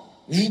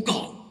傲诬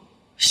告，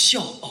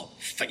笑傲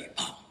诽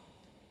谤。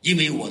因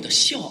为我的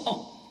笑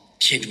傲，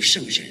天主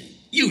圣神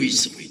又一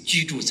次会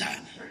居住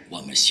在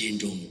我们心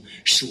中，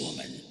使我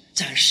们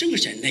在圣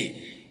神内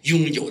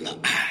拥有了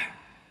爱。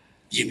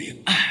因为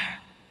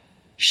爱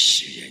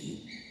使人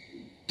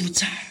不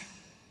再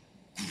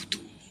孤独。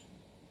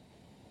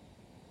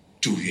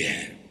祝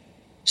愿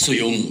所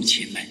有母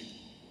亲们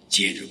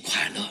节日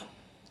快乐。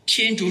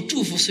天主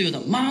祝福所有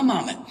的妈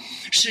妈们，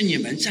使你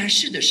们在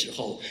世的时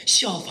候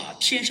效法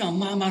天上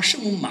妈妈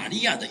圣母玛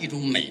利亚的一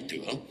种美德。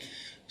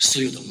所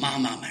有的妈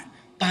妈们，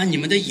把你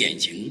们的眼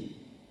睛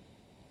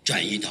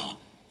转移到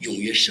永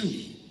约圣母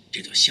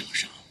这座像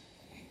上，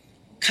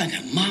看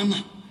看妈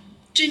妈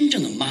真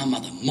正的妈妈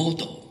的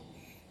model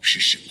是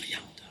什么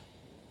样的。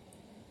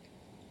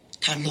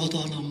她唠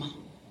叨了吗？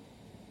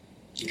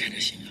你看这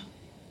形象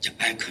叫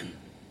icon，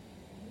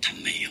 她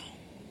没有，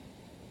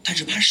她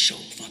只把手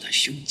放在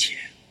胸前，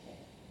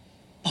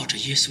抱着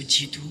耶稣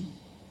基督，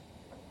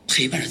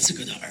陪伴着自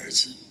个的儿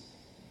子，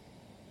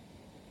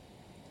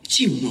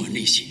静默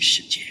内心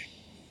世界，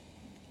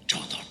找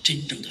到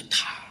真正的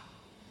他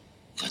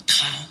和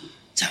他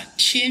在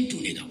天主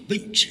内的位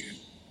置，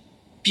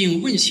并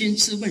扪心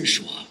自问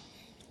说：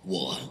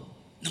我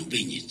能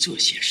为你做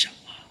些什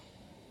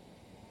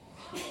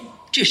么？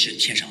这是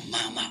天上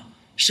妈妈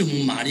圣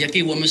母玛利亚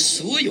给我们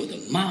所有的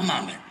妈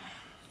妈们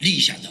立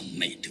下的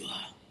美德。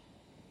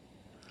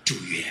祝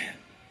愿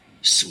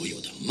所有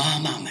的妈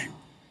妈们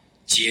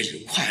节日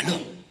快乐，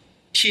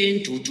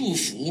天主祝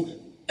福，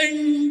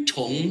恩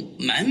宠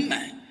满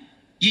满。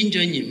因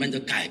着你们的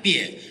改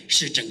变，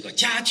使整个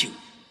家庭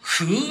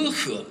和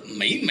和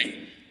美美，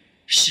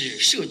使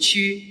社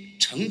区、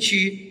城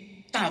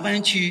区、大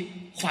湾区、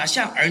华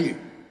夏儿女、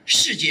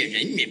世界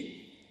人民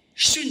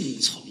顺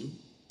从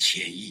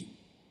天意。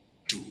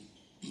祝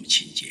母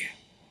亲节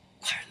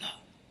快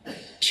乐，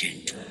天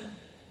主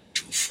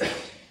祝福。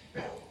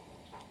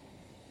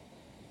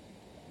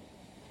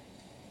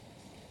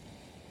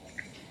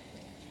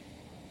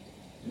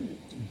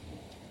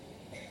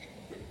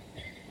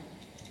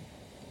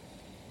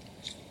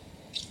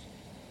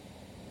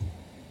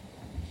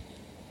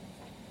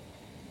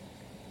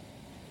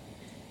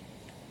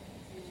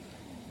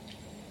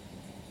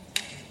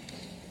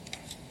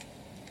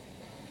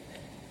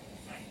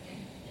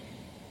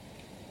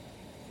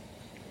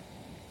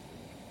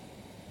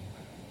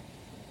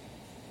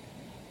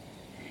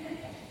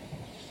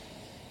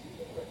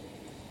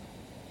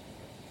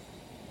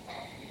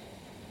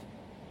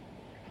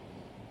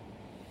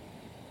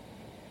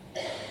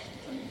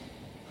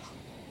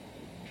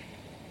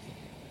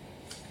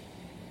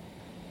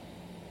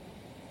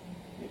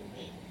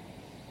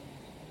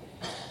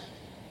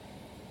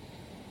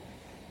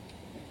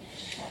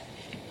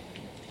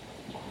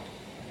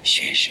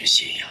宣誓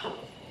信仰。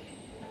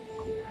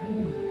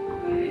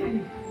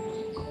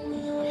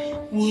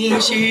我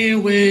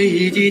信唯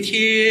一的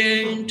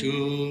天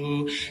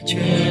主，全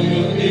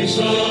能的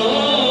上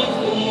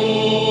主，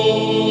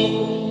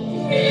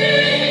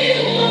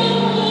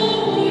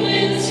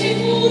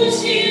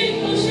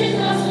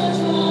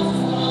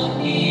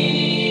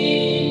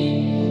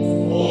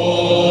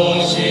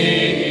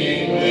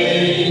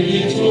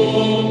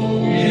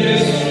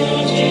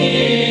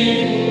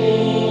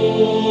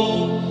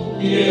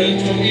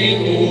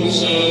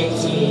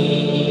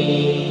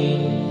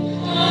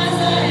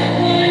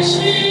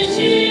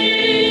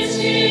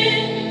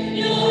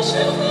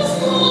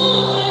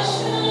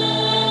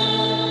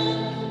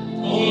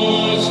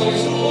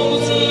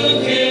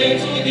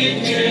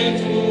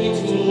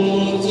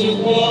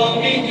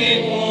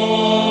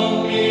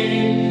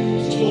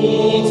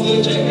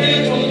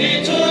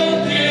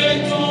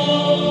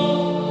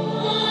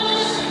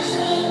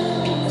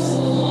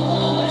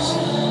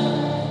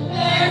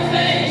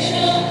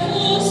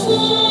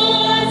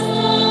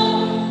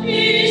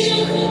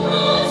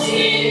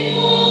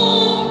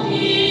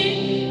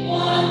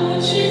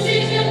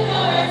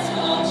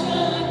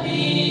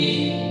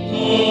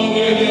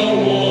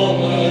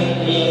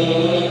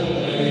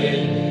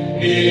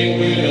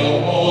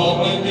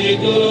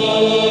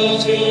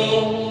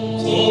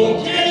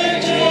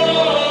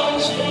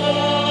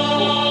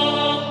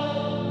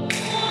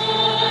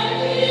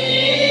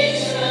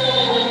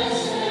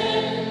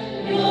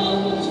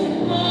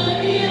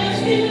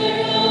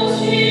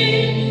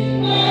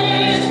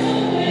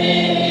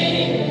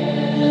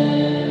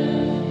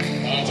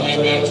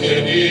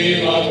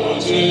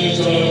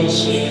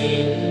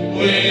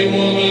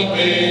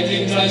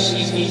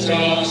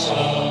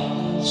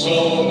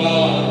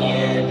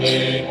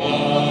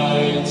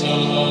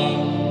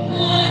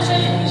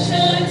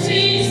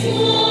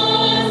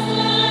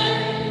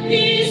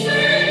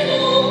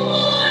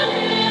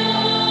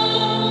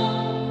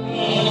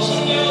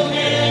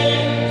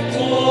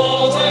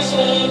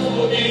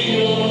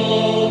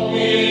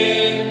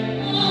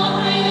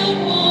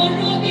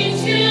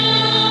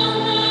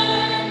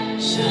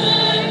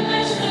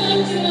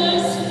神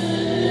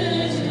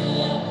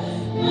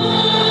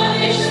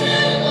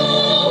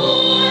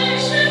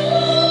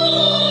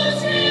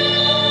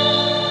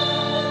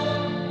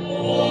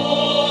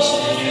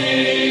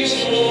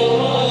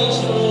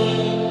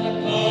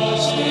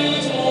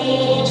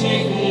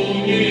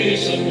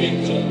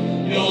凭着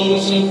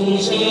有圣父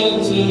圣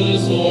子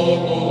所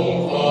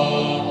共发。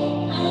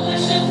他和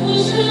圣父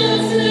圣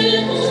子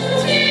同属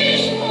亲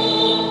属，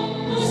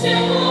同享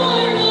光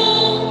荣。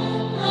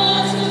他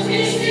曾经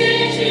先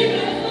知本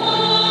发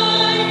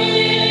言。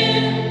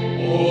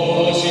我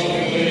心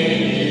为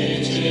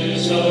你至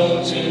圣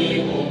之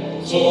功，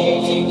从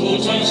宗徒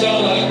传下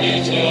来的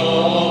教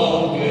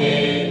诲。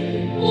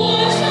我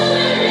承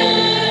认，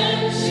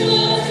说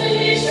自己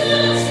相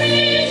信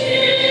只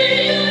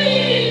有一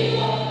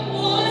个，我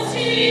期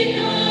待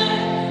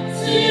自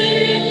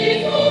人的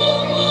复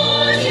活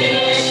就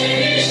是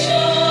生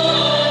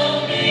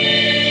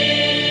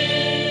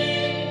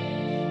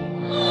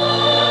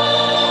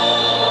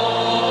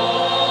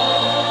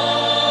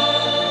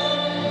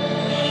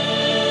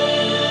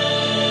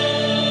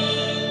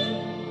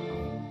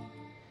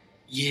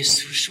耶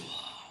稣说：“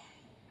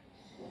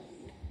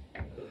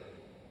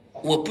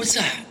我不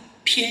再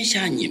偏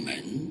下你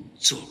们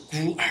做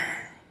孤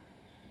儿，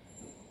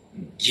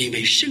因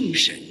为圣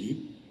神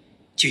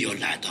就要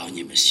来到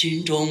你们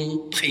心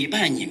中，陪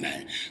伴你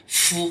们，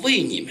抚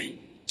慰你们，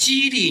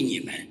激励你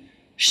们，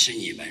使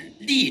你们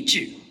立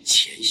志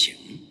前行。”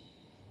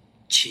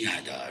亲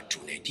爱的主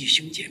内弟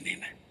兄姐妹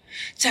们，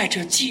在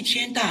这祭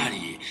天大礼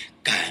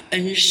感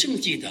恩圣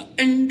祭的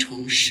恩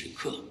宠时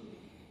刻，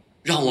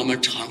让我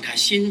们敞开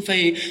心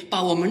扉，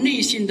把我们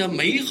内心的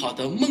美好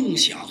的梦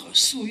想和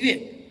夙愿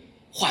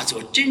化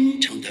作真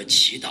诚的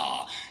祈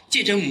祷，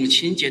借着母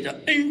亲节的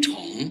恩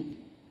宠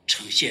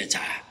呈现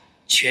在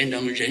全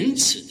能仁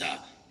慈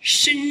的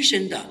深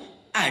深的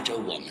爱着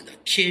我们的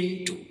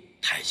天主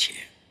台前。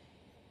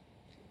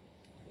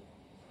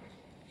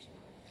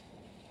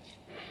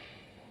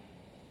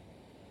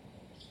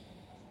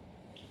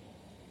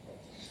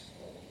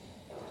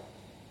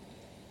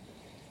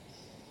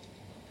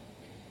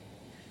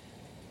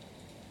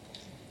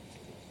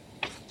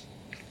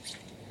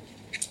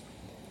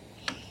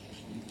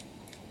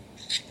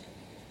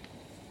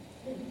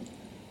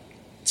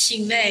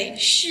请为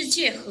世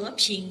界和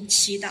平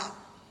祈祷，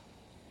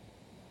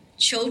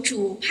求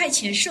主派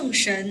遣圣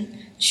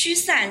神驱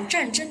散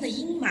战争的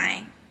阴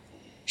霾，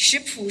使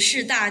普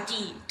世大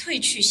地褪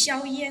去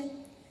硝烟，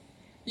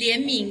怜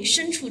悯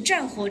身处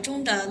战火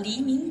中的黎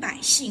民百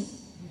姓，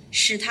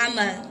使他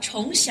们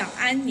重享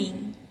安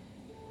宁。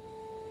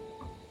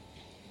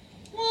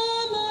我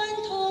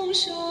们同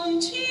声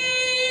祈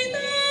祷。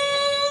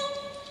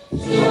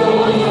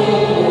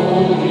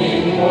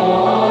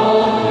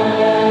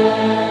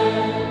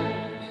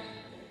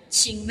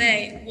请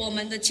为我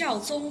们的教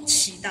宗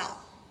祈祷，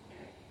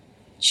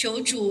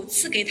求主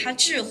赐给他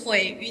智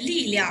慧与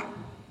力量，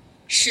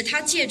使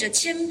他借着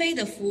谦卑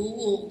的服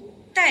务，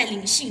带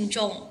领信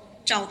众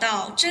找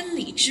到真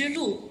理之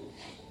路。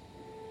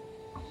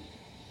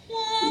我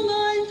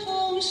们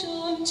同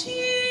声祈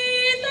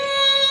祷。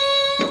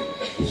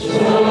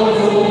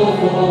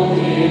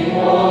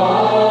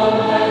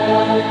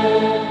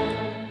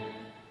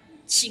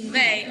请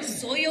为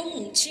所有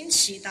母亲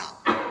祈祷，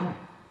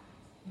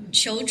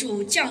求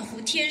主降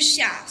福天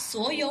下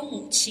所有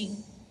母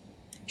亲，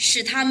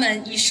使他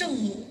们以圣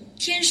母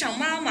天上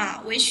妈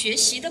妈为学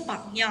习的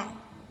榜样，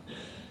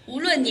无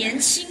论年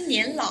轻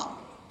年老，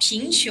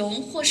贫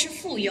穷或是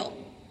富有，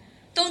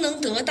都能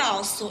得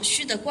到所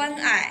需的关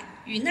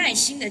爱与耐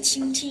心的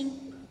倾听，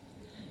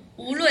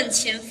无论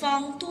前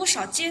方多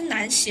少艰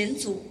难险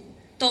阻，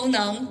都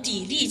能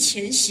砥砺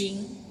前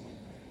行。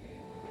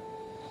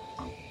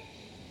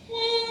我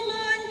们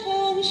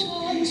同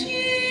声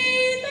祈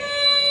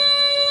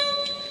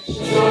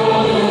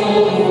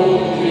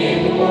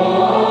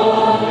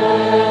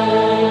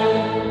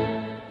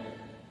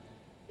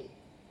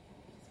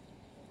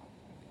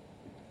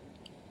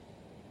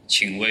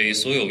请为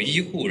所有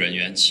医护人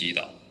员祈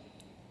祷，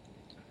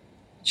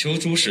求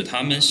主使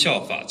他们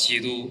效法基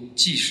督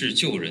济世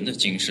救人的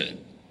精神，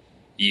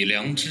以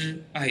良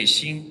知、爱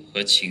心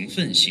和勤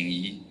奋行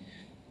医，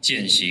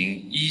践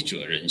行医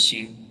者仁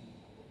心。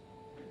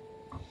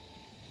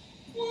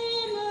我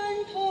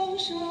们同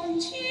声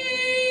祈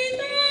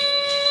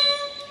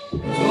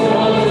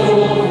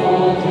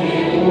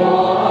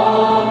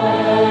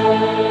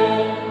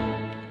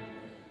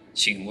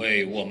请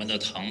为我们的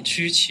堂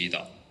区祈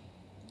祷，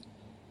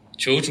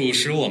求主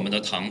使我们的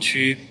堂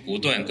区不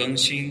断更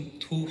新、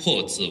突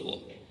破自我，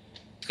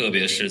特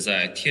别是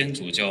在天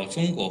主教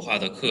中国化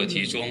的课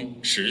题中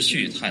持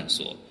续探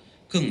索，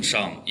更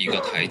上一个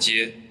台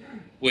阶，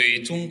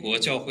为中国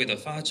教会的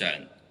发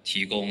展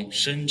提供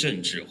深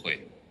圳智慧。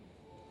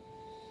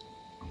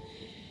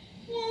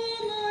我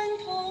们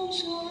同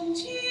声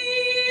祈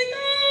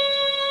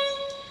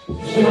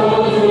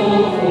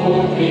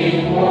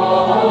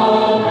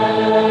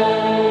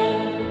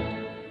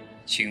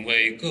请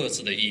为各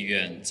自的意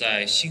愿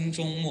在心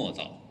中默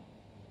祷。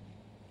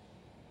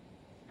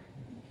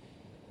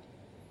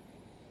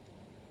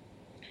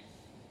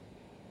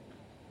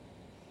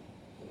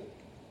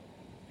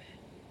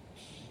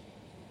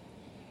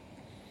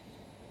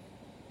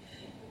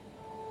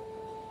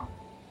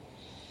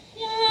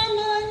我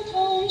们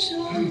同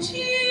声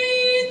祈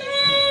祷。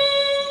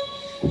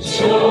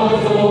求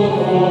主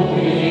复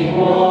听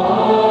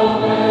我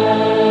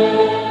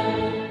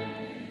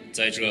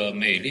在这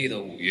美丽的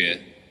5月，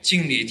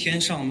敬礼天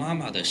上妈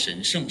妈的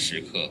神圣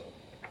时刻，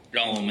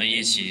让我们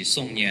一起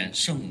诵念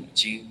圣母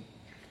经。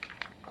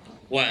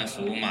万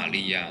福玛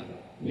利亚，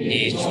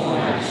你充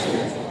满圣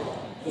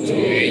宠，主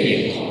与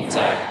你同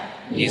在，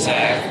你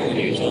在妇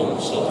女中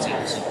受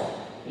赞颂，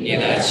你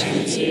的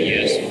亲子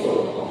耶稣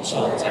同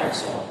受赞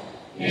颂。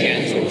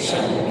天主圣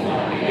母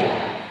玛利亚，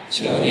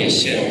求你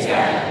现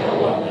在和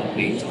我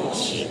们临终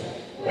时，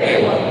为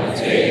我们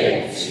罪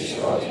人祈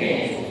求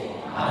天主。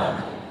阿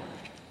门。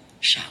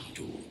上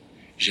主，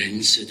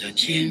仁慈的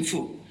天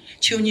父，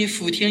求你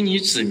俯听你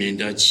子民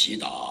的祈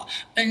祷，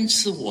恩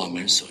赐我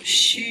们所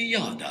需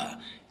要的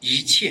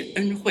一切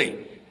恩惠。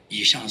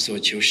以上所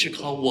求是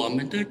靠我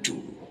们的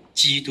主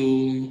基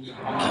督。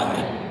阿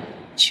门。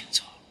请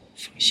坐，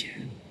奉献。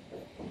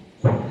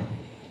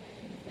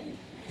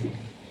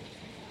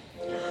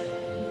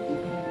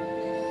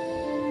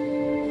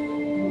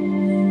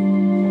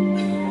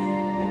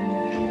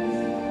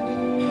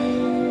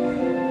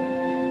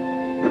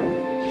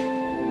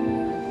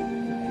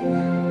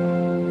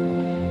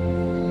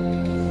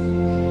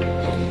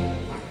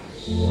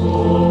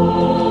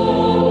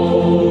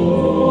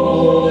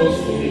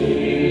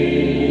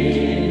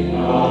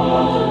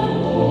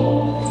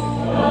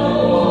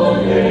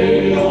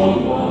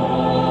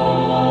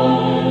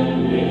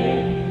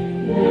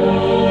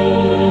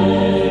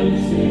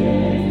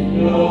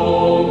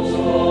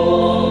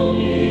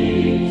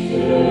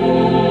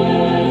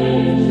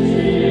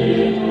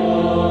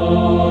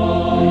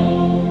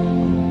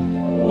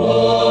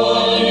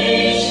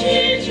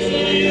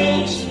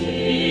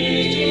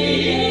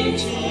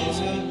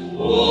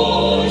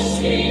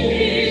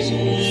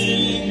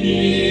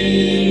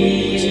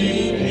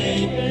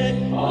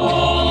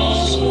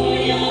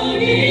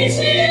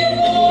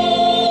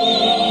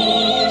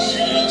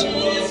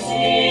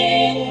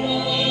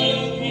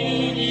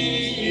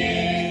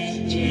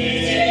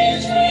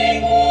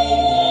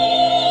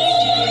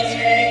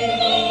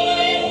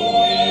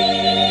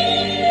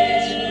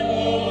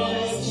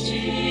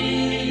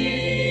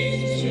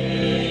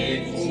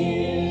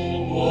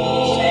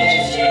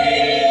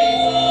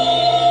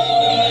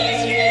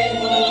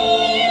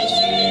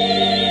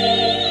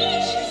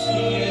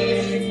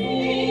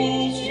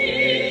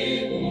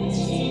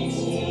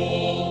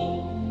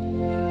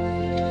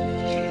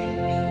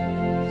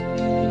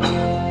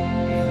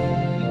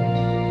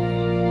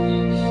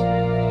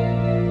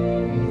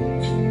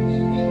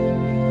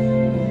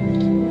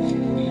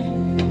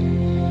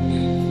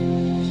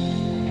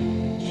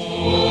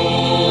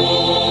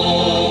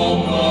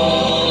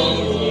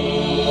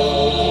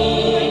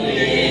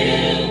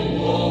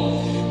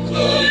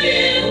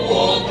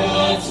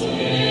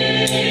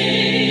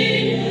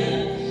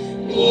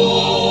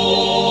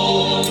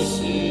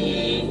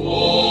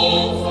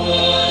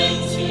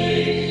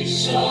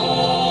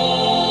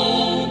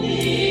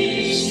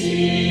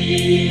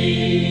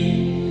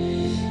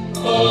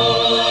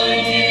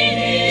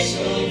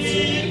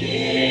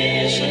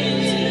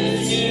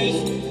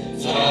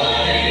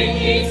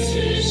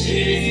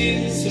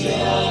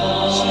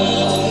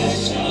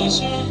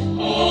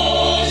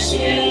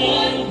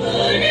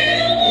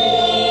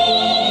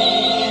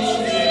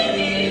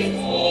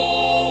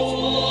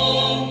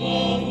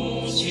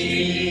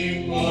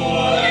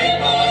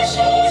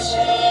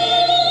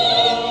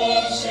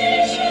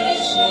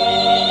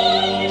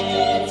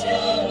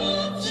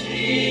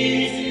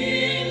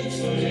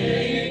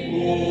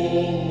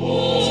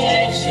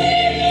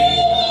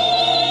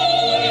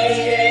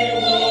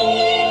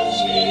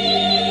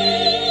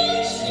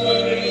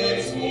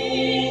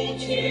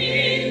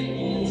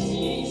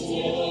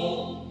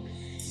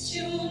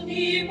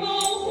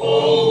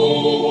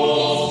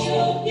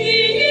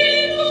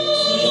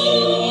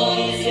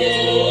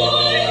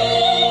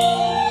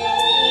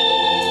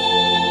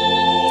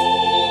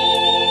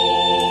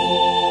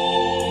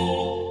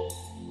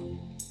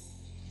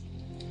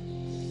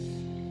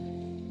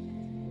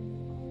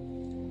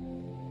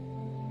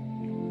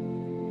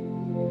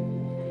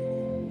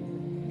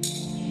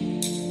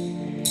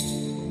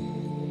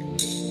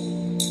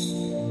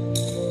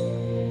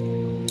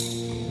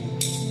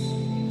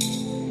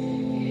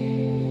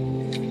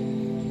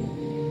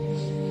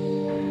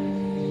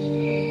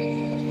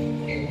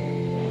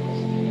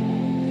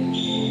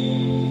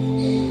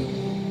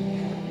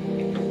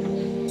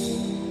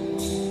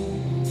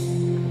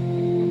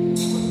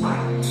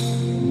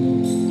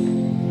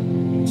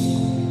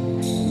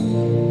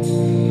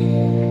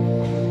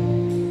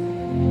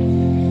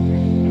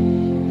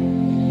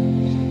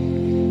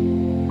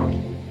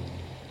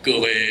各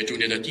位主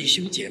内的弟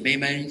兄姐妹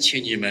们，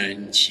请你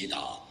们祈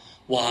祷，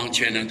望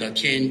全能的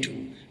天主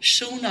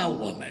收纳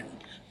我们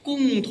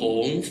共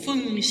同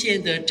奉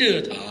献的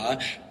这堂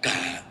感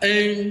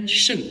恩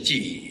圣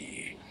祭。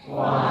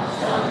望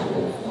上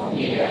主从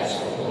你的手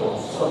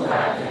中收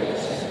纳这个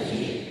圣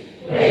祭，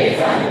为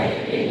赞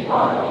美并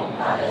光荣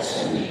他的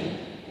圣名，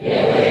也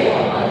为我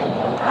们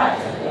和他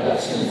整个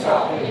圣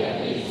教会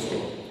的益处。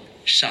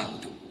上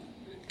主，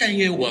但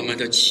愿我们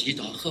的祈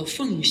祷和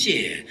奉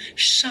献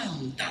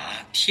上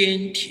达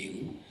天庭。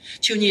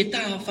求你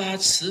大发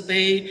慈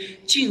悲，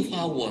净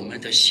化我们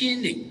的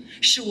心灵，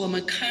使我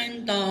们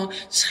堪当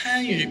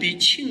参与并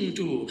庆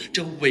祝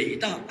这伟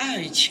大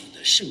爱情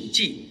的圣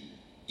祭。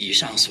以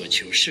上所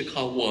求是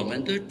靠我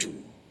们的主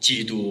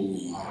基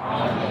督。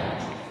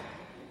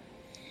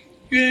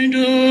愿主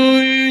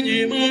与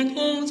你们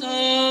同在。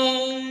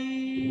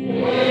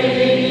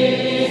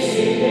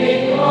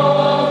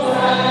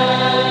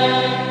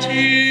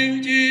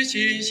请举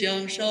心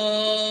向上。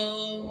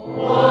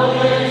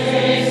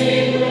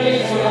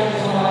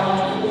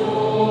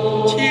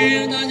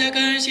请大家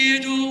感谢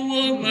主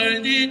我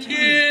们的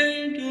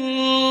天主。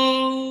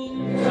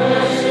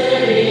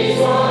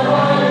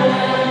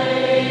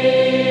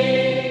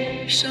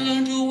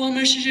上主，我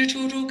们时时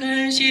处处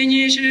感谢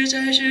你，实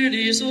在是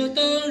理所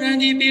当然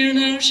的，并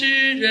能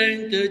使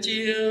人得救。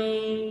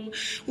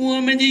我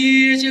们的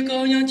耶稣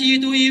羔羊基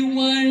督已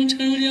完成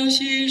了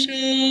牺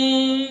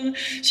牲，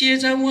现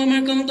在我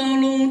们更当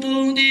隆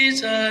重地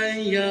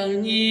赞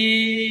扬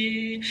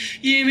你，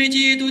因为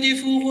基督的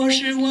复活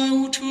使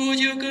万物除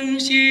旧更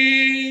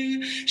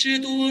新，使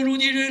堕落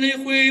的人类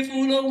恢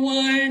复了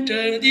完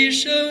整的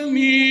生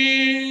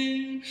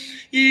命。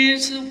因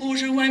此普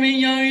世万民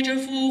洋溢着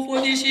复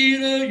活的喜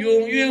乐，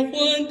永远欢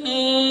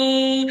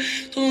腾。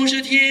同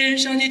时天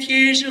上的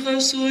天使和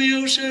所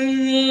有圣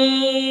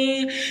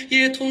人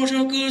也同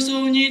声歌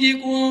颂你的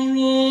光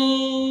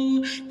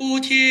荣，不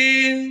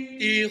停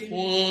地欢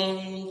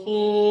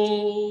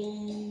呼。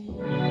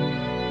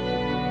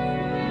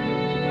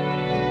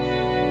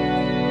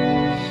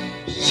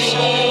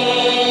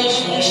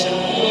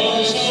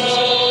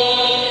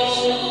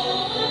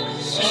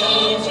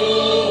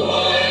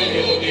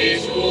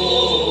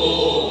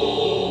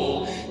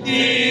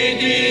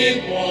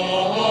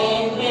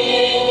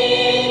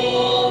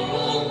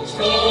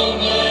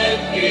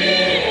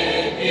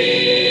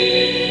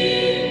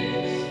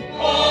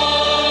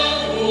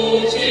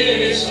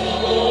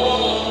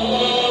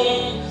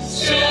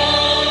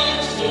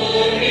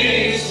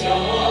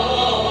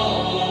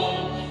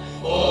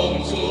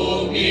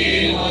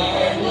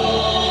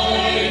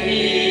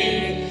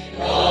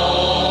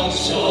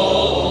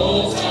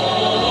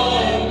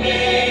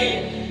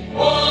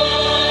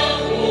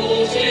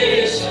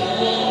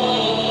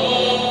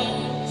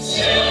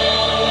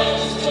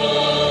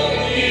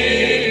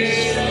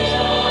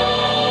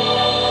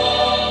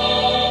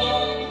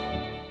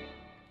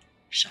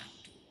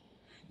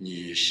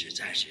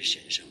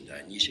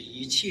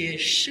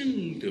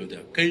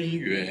根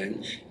源，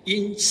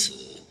因此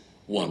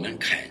我们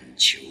恳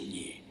求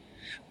你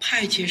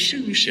派遣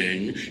圣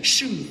神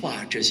圣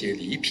化这些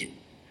礼品，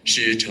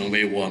使成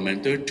为我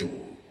们的主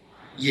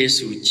耶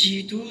稣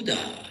基督的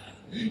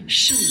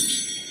圣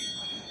体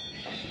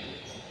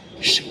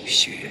圣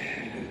血。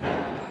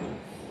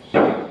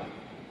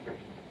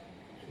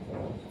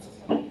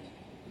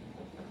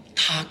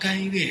他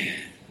甘愿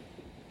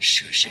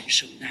舍身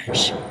受难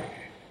时，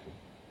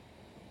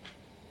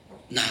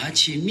拿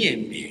起面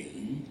饼，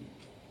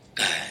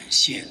感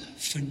谢了，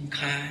分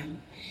开，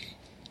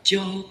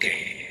交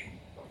给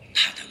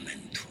他的门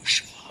徒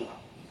说：“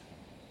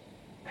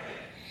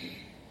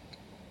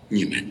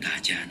你们大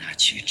家拿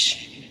去吃，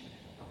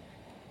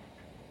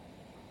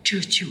这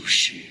就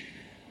是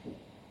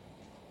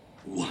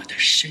我的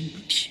身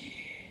体，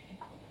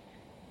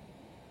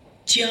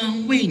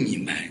将为你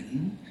们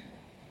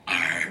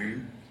而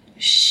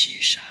牺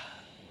牲。”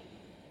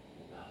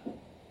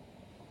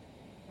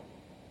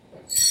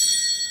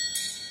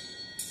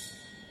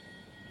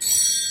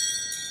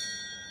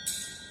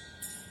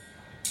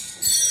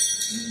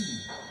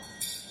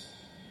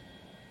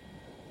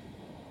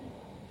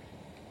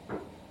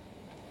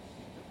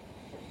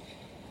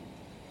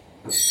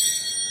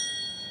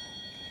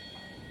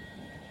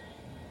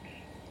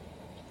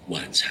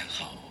晚餐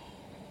后，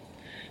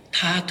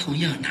他同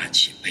样拿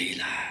起杯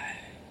来，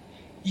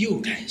又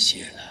感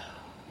谢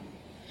了，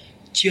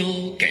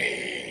交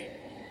给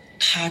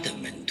他的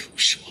门徒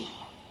说：“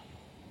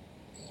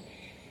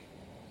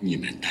你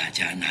们大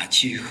家拿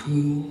去喝，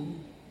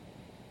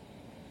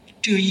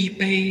这一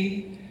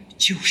杯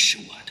就是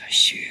我的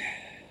血，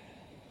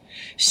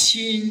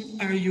新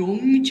而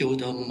永久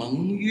的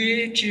盟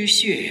约之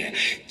血，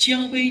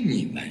将为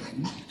你们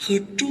和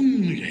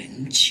众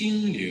人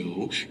清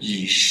流，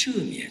以赦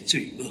免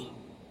罪恶。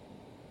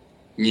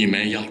你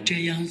们要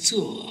这样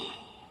做，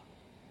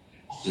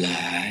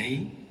来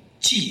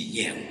纪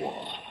念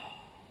我。”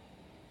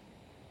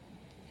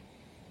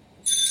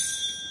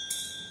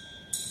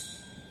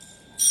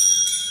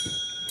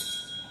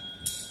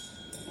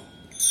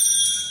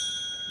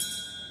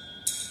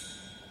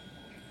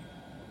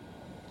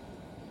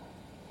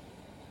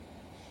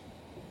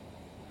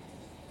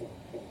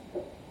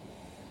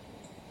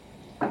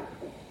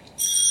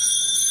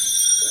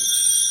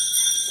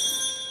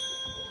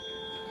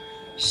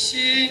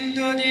新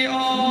得的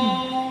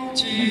奥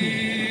迹，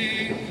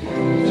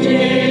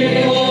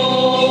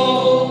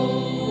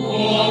我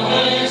们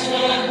传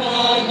达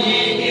你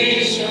的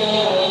圣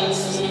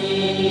词，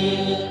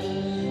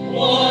我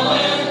们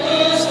歌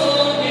颂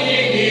你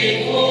的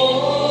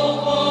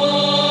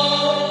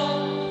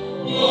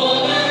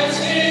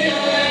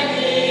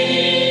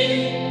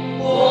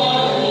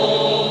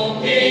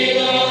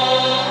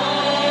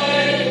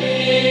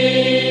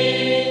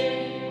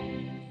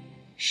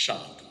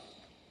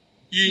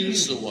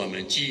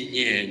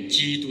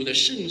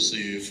生死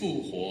与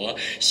复活，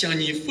向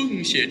你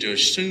奉献着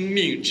生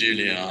命之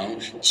粮、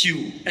救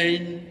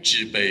恩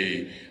之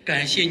杯。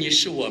感谢你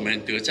使我们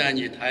得在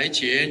你台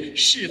前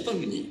侍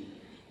奉你，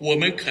我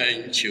们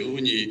恳求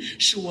你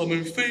使我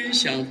们分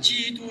享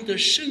基督的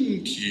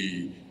圣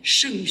体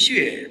圣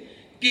血，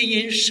便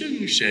因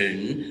圣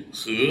神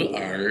合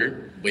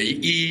而为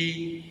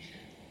一。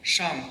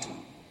上主，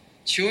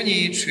求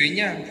你垂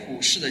念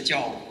普世的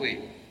教会，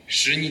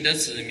使你的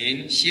子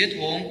民协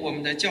同我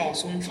们的教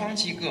宗方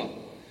济各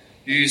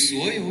与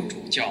所有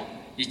主教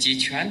以及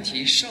全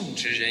体圣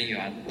职人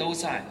员都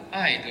在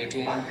爱德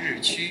中日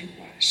趋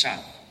完善。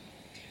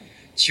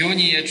求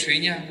你也垂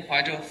念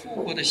怀着复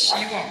活的希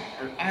望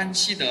而安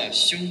息的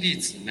兄弟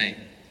姊妹，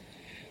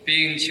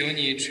并求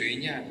你垂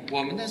念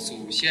我们的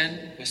祖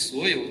先和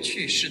所有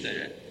去世的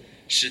人，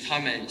使他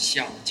们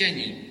想见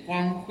你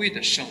光辉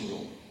的圣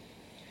容。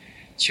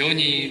求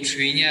你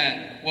垂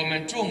念我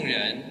们众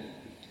人，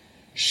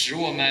使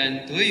我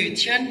们得与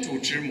天主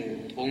之母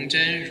童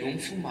真荣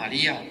父玛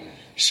利亚、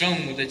圣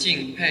母的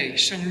敬佩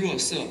圣若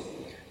瑟、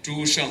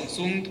诸圣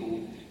宗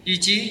徒以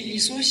及你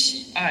所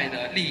喜爱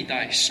的历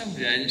代圣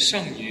人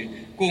圣女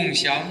共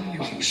享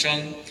永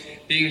生，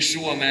并使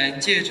我们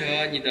借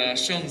着你的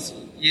圣子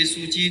耶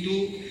稣基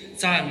督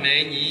赞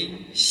美你、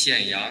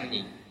显扬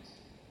你。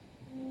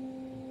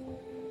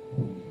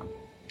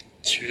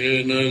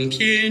全能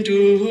天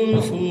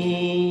主父，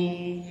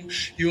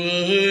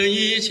愿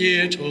一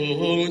切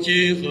崇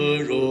敬和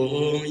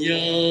荣耀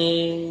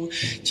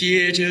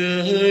借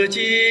着基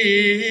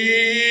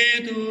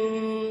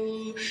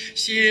督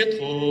协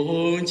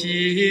同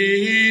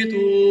基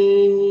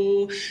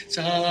督，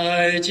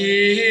在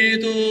基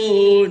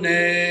督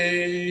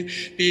内，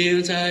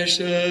并在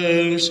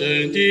圣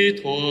神的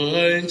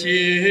团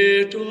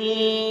结中，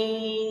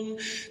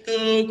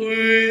都归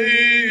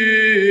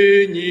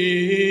于你，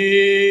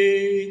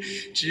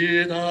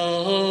直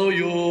到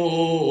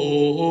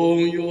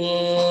永远。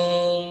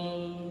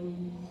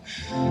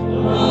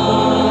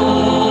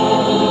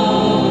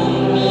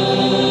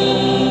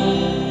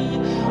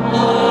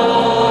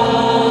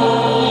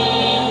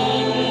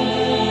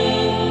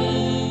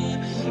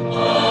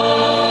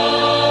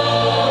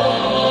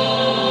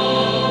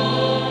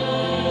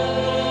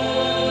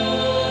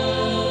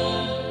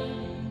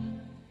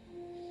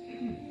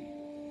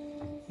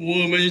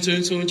我们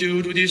遵从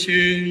救主的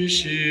训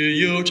示，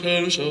又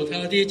承受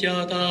他的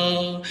教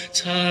导，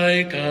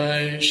才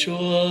敢说：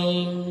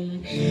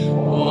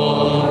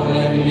我们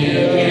也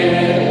天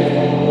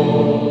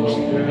父，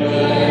愿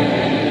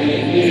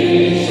你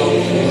受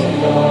圣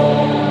道。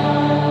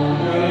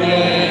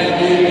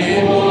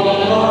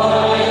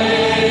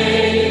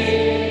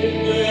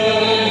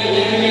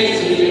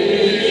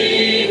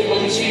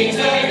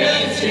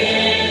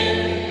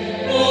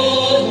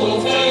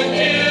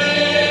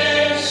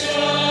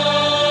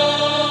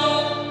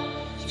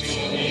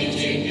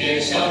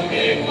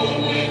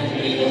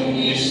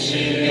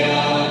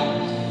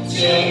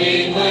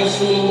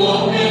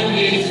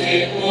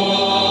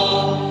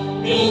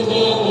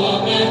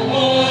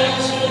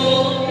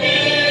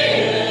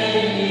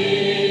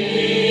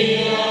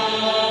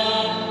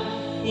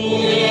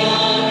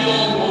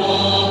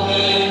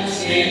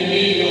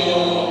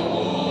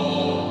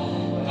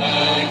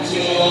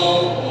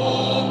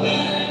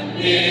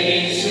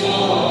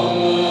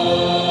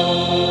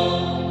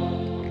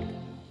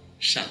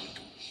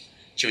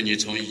你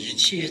从一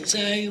切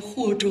灾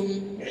祸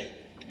中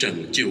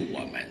拯救我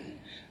们，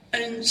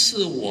恩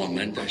赐我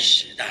们的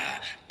时代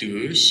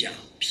得享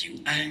平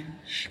安，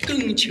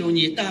更求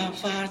你大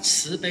发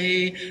慈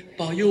悲，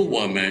保佑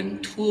我们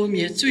脱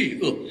灭罪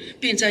恶，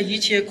并在一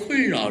切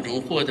困扰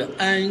中获得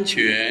安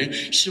全，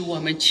使我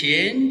们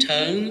虔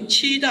诚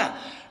期待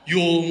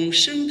永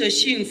生的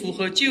幸福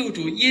和救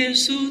主耶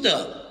稣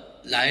的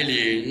来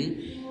临。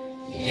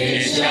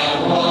天下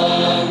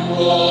万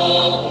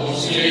国不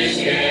是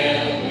权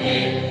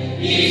威，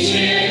一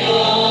切荣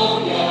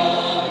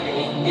耀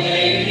永归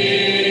于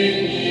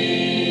你。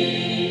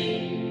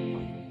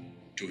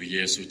主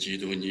耶稣基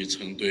督，你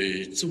曾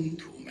对宗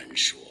徒们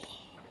说：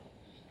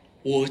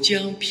我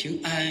将平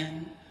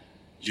安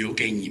留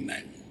给你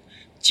们，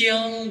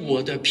将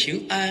我的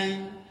平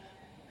安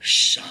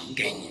赏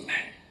给你们。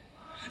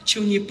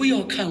求你不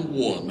要看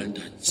我们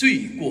的罪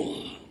过，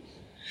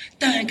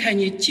但看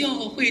你教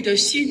会的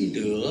信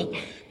德，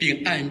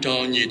并按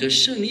照你的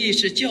圣意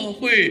使教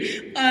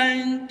会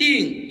安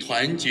定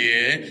团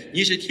结。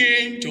你是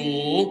天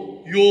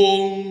主，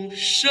永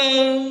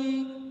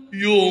生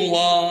永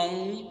王。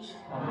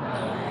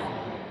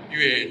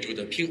愿主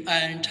的平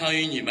安常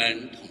与你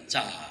们同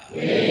在。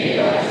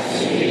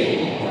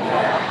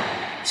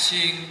请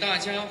大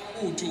家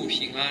互助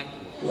平安。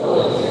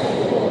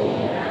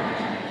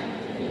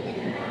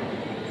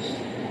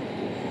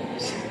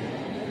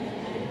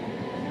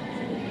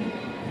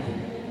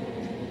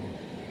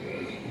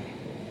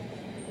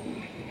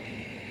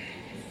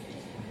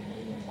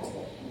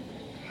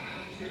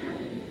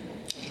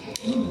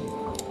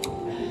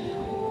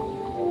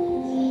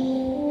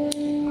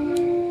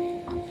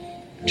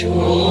主，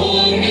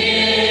你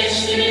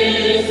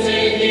是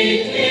最的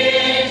天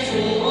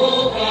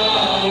主。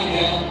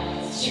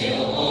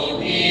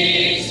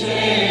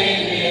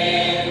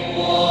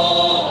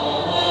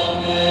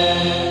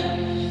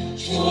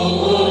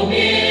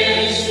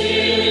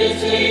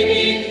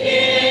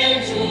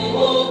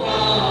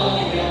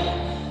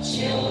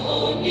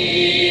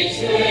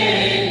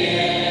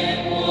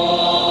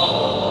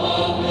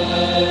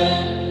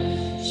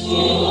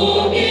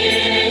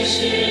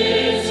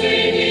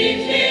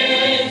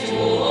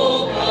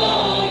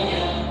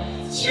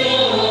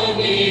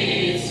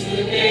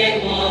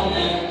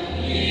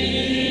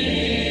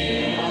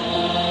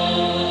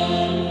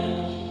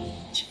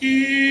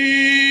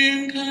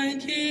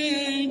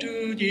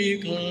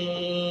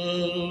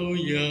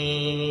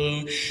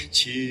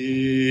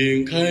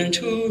请看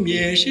出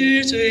灭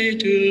世罪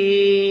者，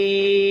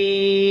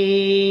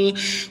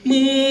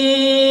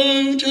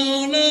蒙召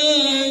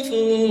来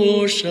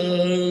赴圣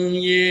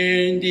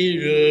宴的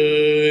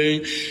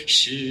人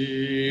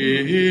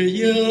是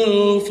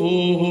有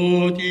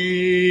福的。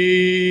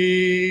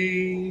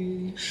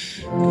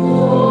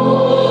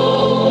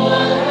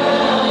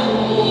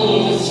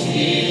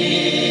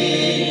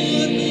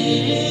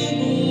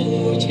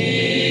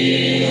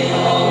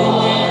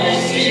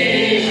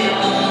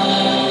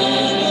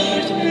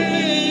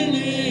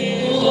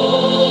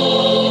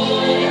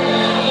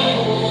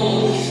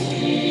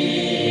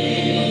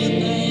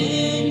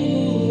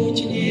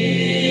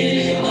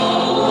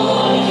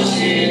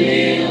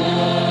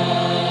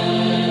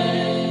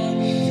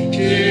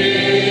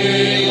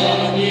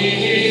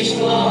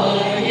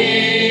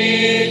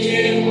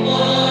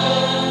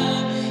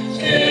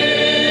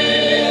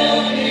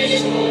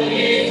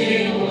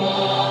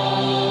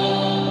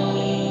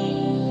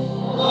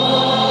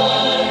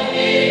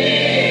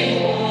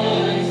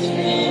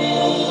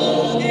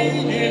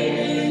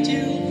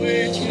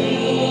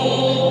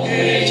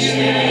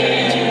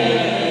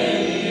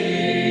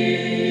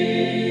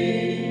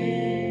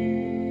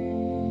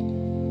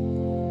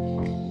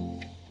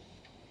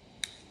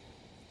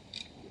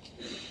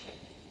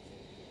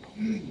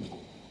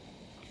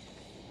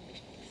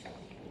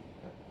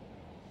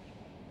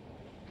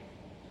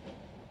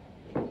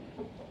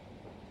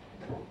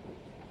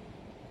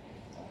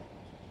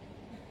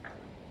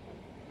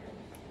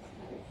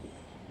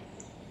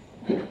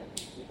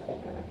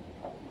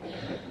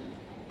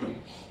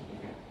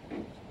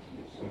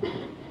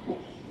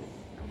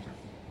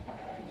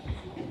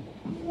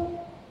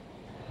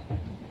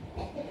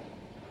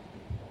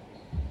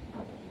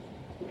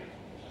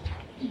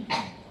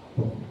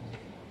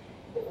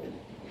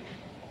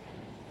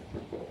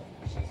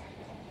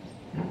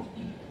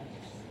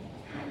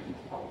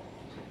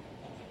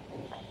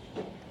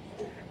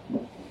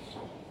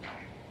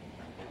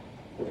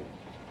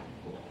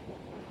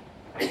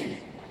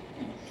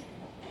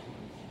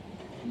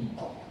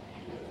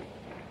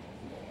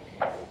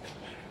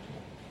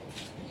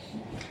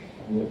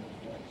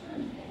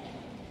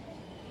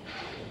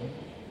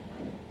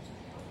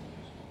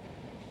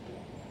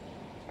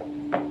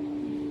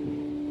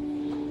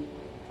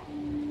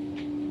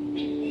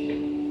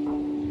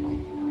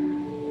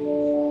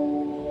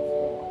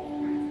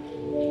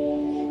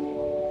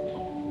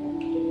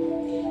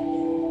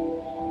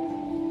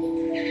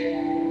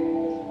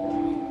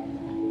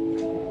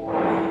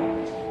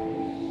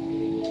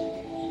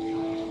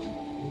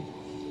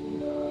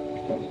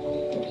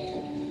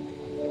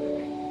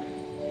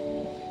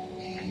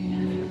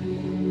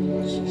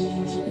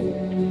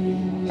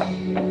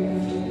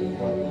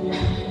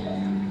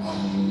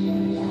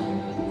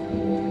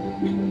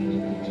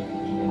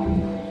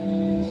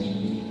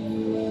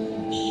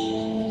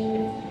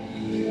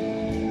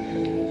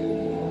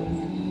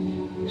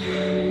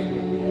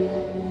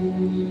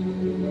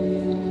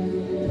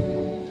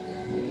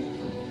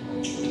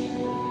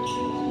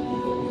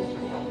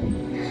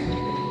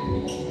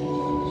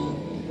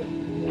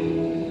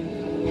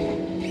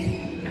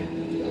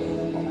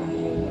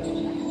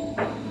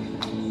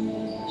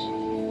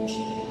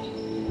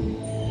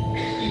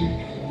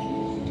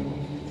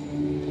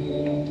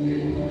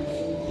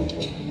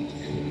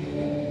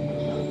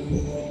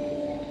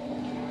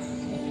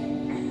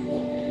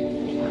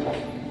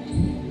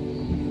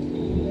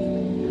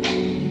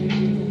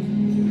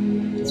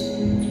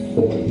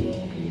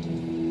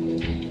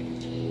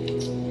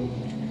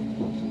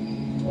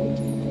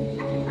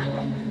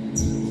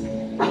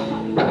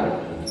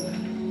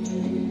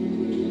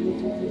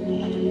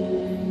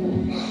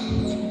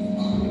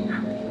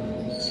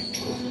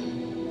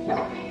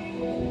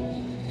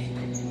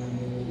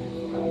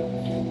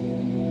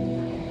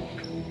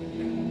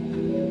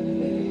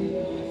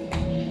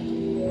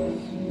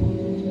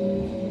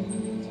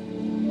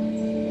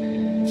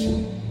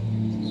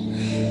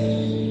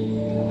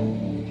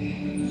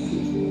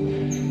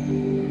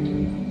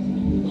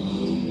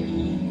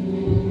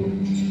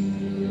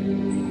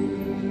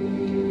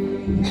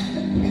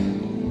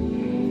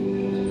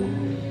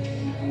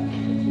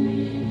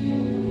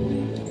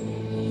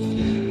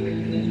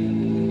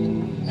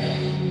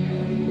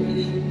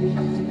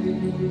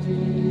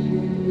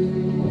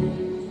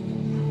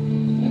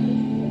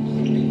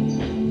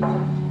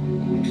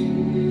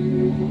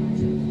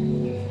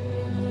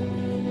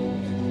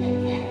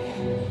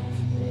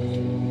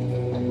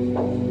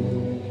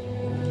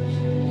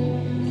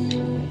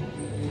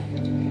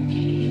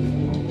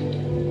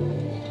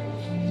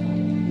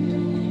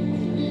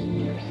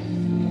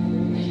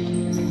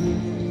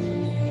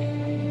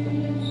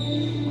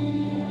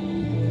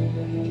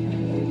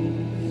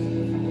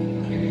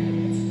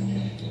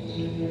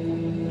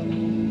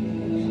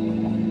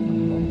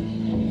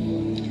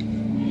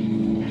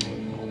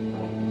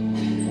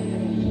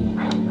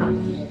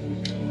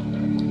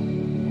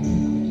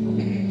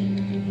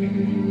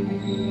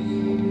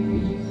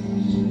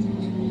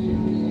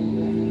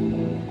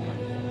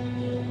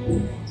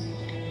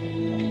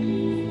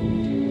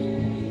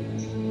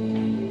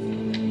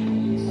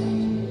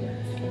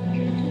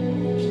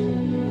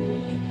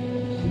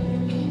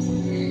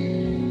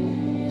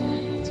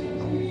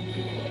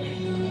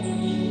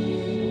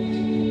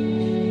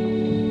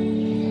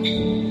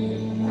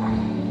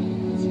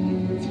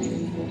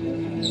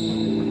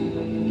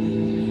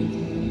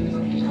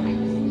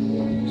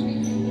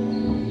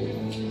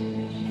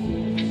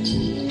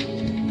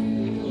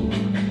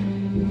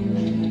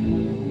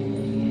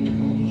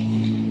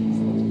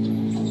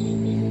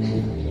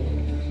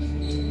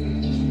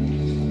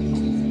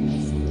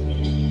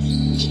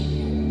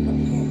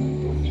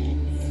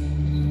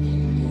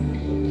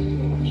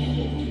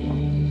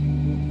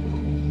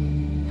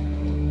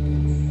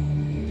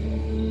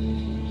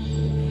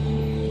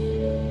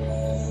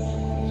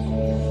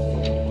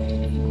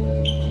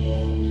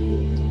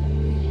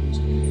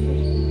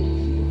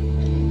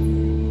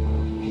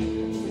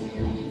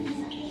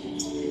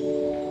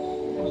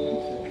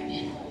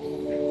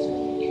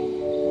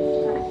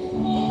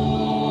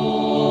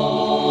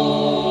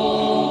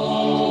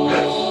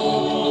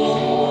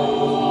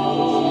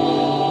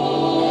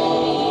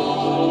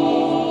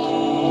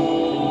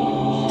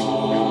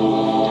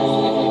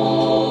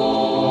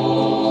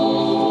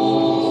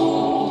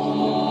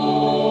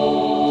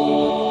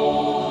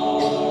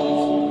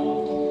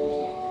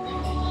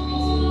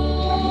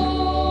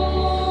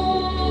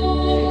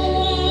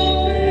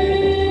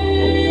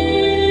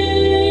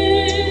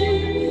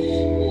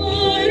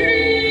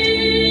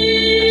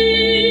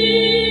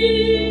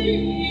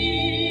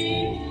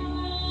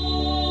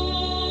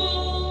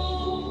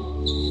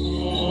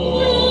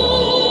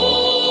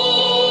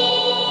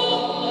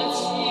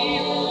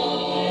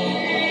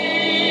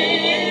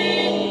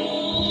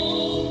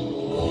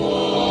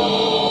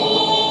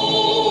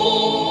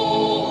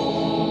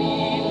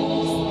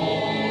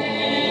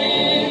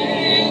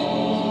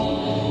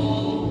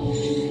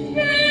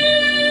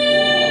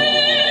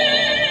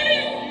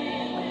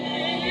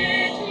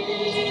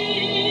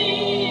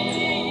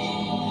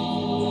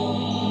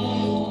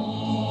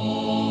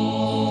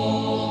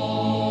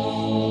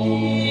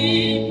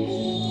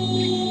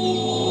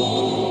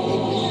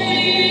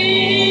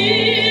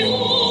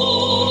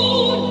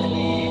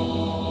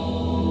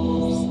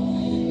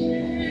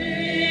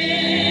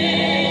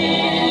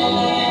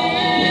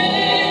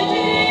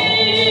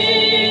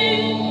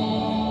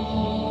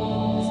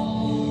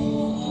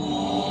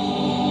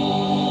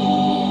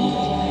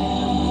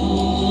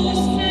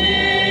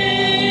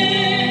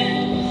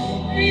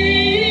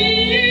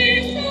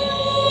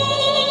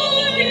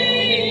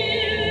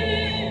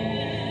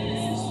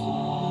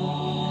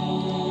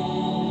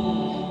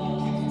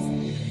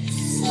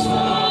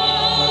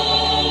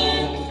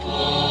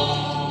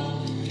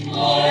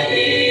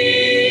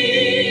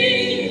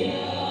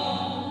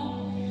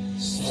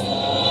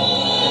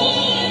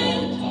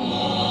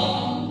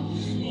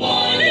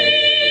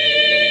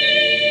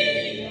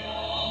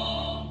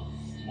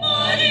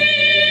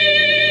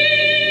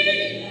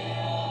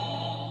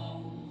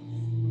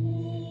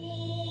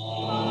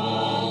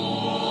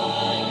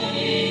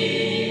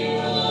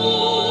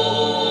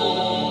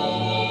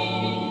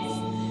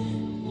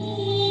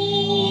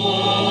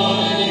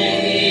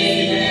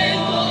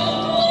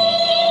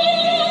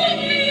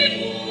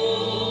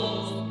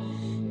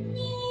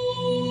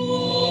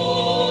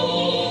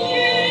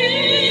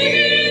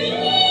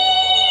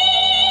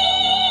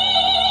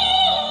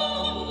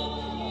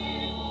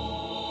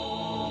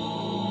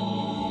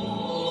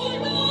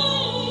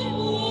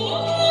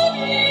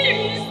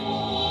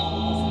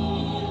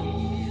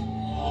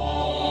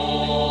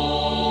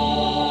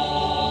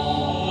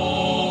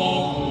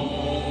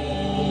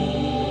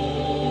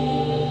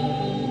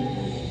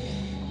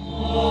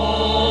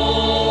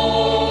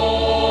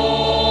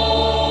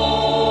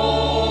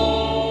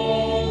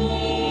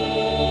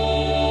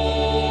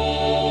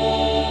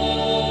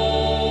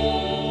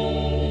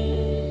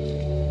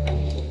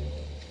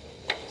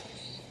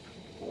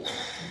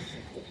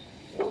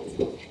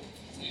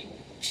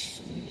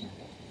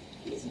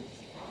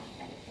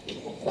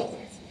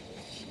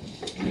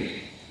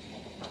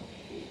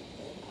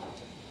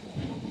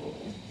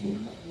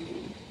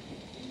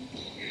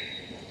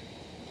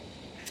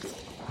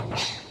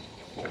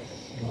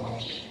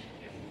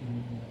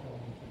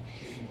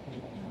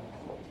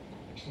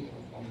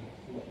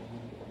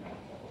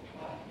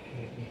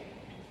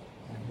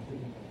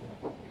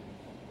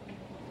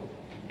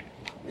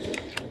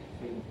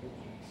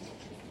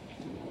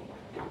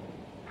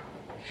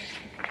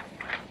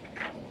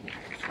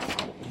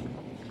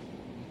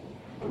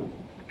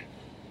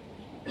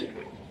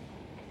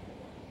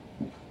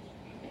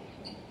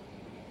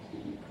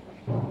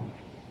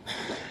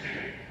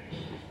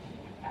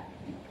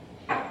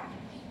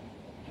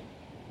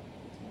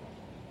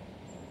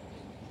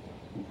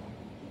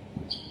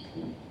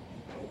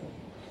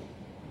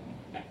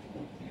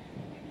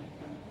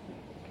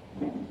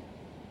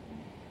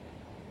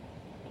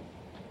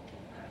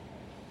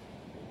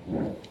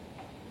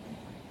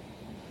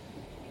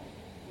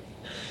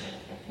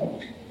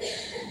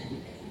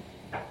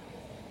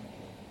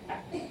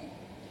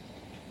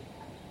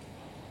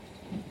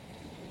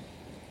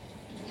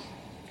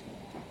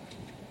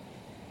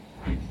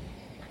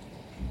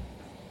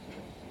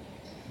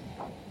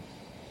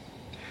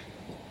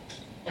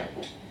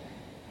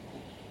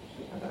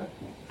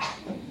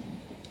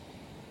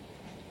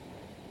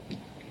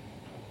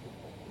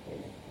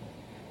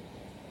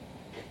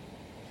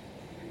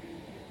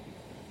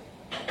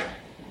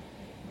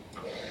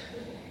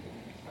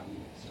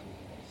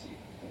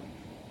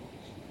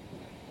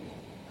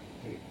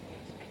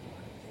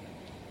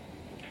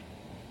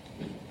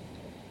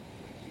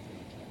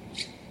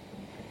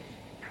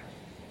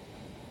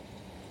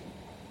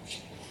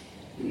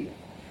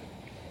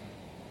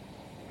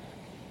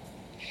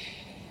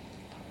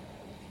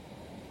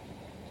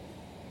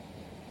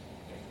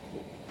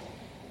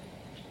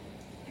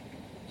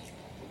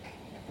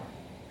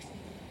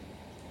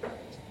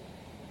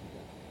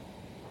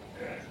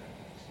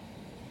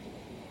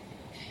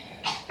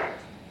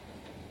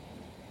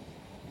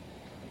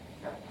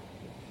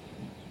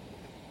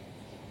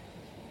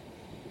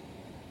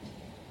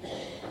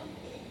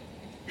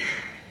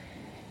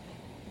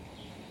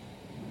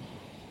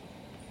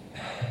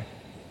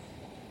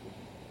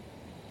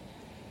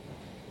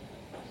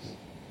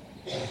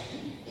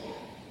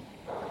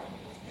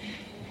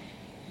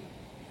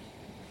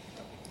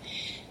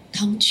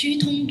堂区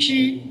通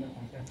知：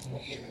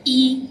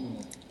一、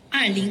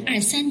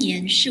2023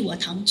年是我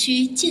堂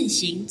区践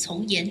行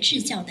从严治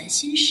教的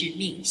新使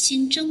命、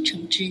新征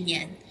程之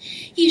年，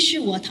亦是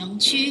我堂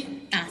区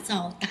打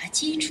造打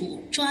基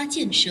础、抓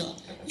建设、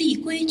立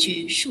规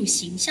矩、树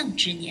形象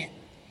之年。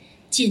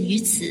鉴于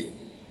此，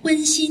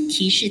温馨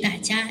提示大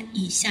家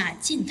以下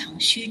进堂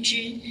须知，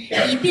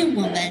以便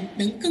我们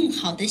能更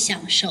好地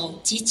享受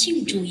及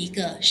庆祝一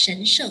个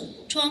神圣、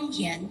庄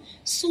严、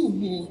肃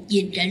穆、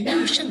引人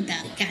入胜的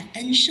感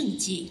恩圣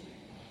祭。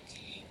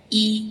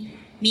一、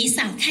弥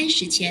撒开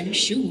始前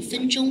15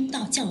分钟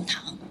到教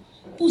堂，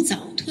不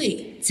早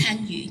退，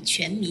参与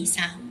全弥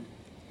撒。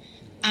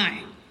2、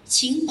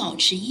请保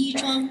持衣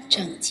装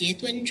整洁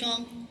端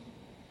庄。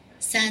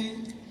3、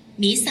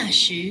弥撒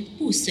时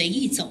不随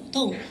意走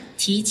动，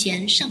提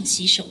前上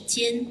洗手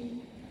间。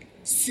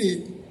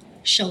4、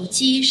手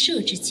机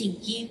设置静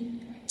音，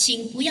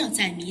请不要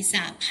在弥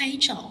撒拍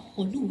照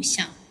或录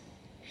像。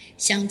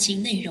详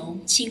情内容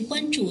请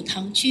关注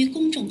堂区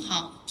公众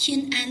号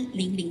天安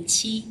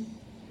007。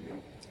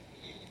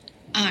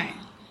2、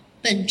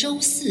本周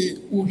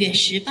四5月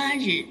18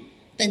日，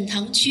本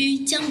堂区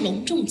将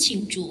隆重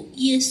庆祝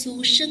耶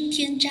稣升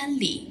天瞻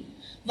礼，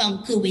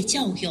望各位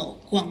教友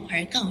广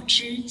而告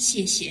之，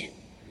谢谢。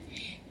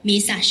弥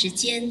撒时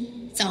间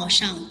早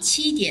上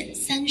7点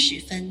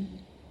30分。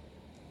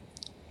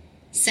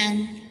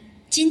3、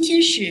今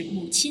天是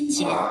母亲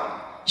节，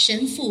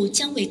神父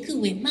将为各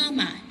位妈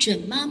妈、准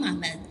妈妈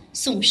们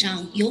送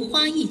上由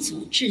花艺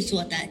组制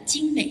作的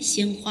精美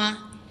鲜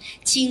花，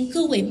请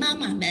各位妈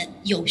妈们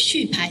有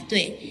序排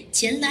队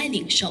前来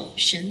领受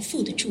神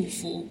父的祝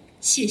福，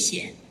谢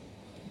谢。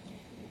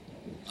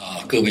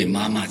各位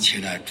妈妈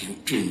前来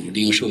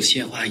领受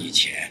鲜花以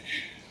前，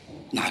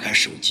拿开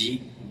手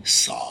机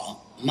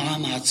扫妈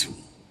妈组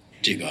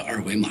这个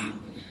二维码，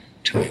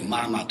成为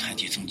妈妈团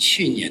体。从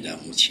去年的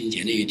母亲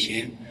节那一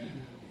天，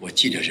我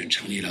记得是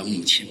成立了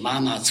母亲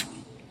妈妈组。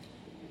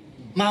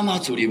妈妈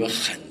组里边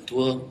很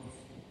多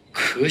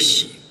可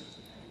喜、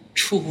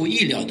出乎意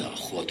料的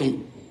活动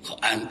和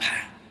安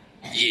排，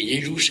引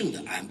人入胜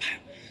的安排。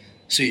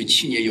所以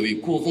去年由于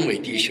郭宏伟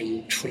弟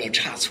兄出了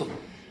差错，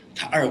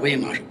他二维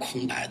码是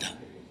空白的，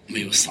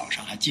没有扫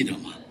上，还记得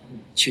吗？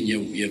去年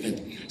5月份，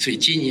所以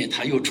今年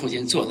他又重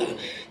新做了。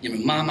你们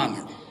妈妈们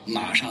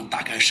马上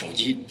打开手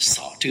机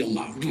扫这个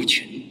码入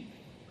群，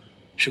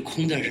是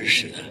空的是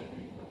实的？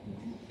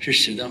是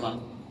实的吗？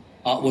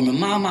我们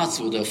妈妈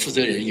组的负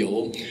责人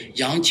由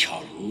杨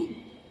巧如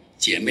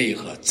姐妹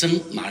和曾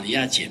玛利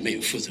亚姐妹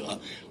负责。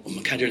我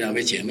们看这2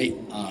位姐妹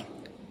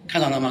看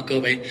到了吗？各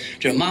位，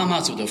这是妈妈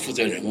组的负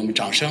责人，我们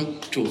掌声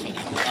祝贺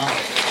他们啊！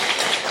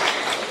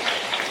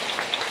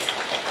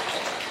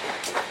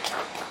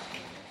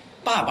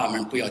爸爸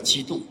们不要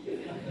激动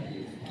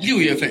，6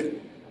月份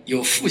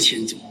有父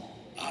亲组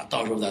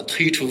到时候再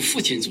推出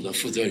父亲组的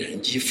负责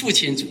人及父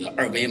亲组的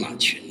二维码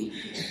群，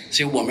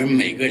所以我们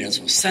每个人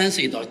从3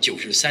岁到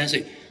93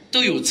岁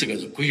都有资格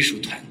的归属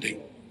团队，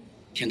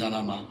听到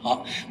了吗？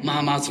好，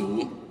妈妈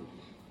组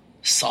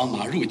扫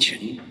码入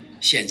群，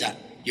现在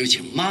有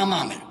请妈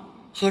妈们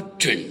和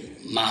准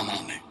妈妈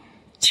们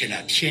前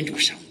来天主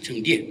圣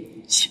殿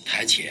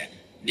台前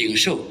领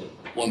受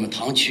我们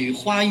堂区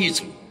花艺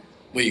组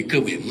为各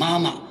位妈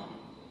妈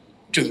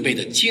准备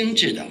的精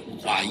致的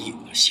花艺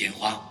和鲜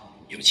花，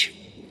有请。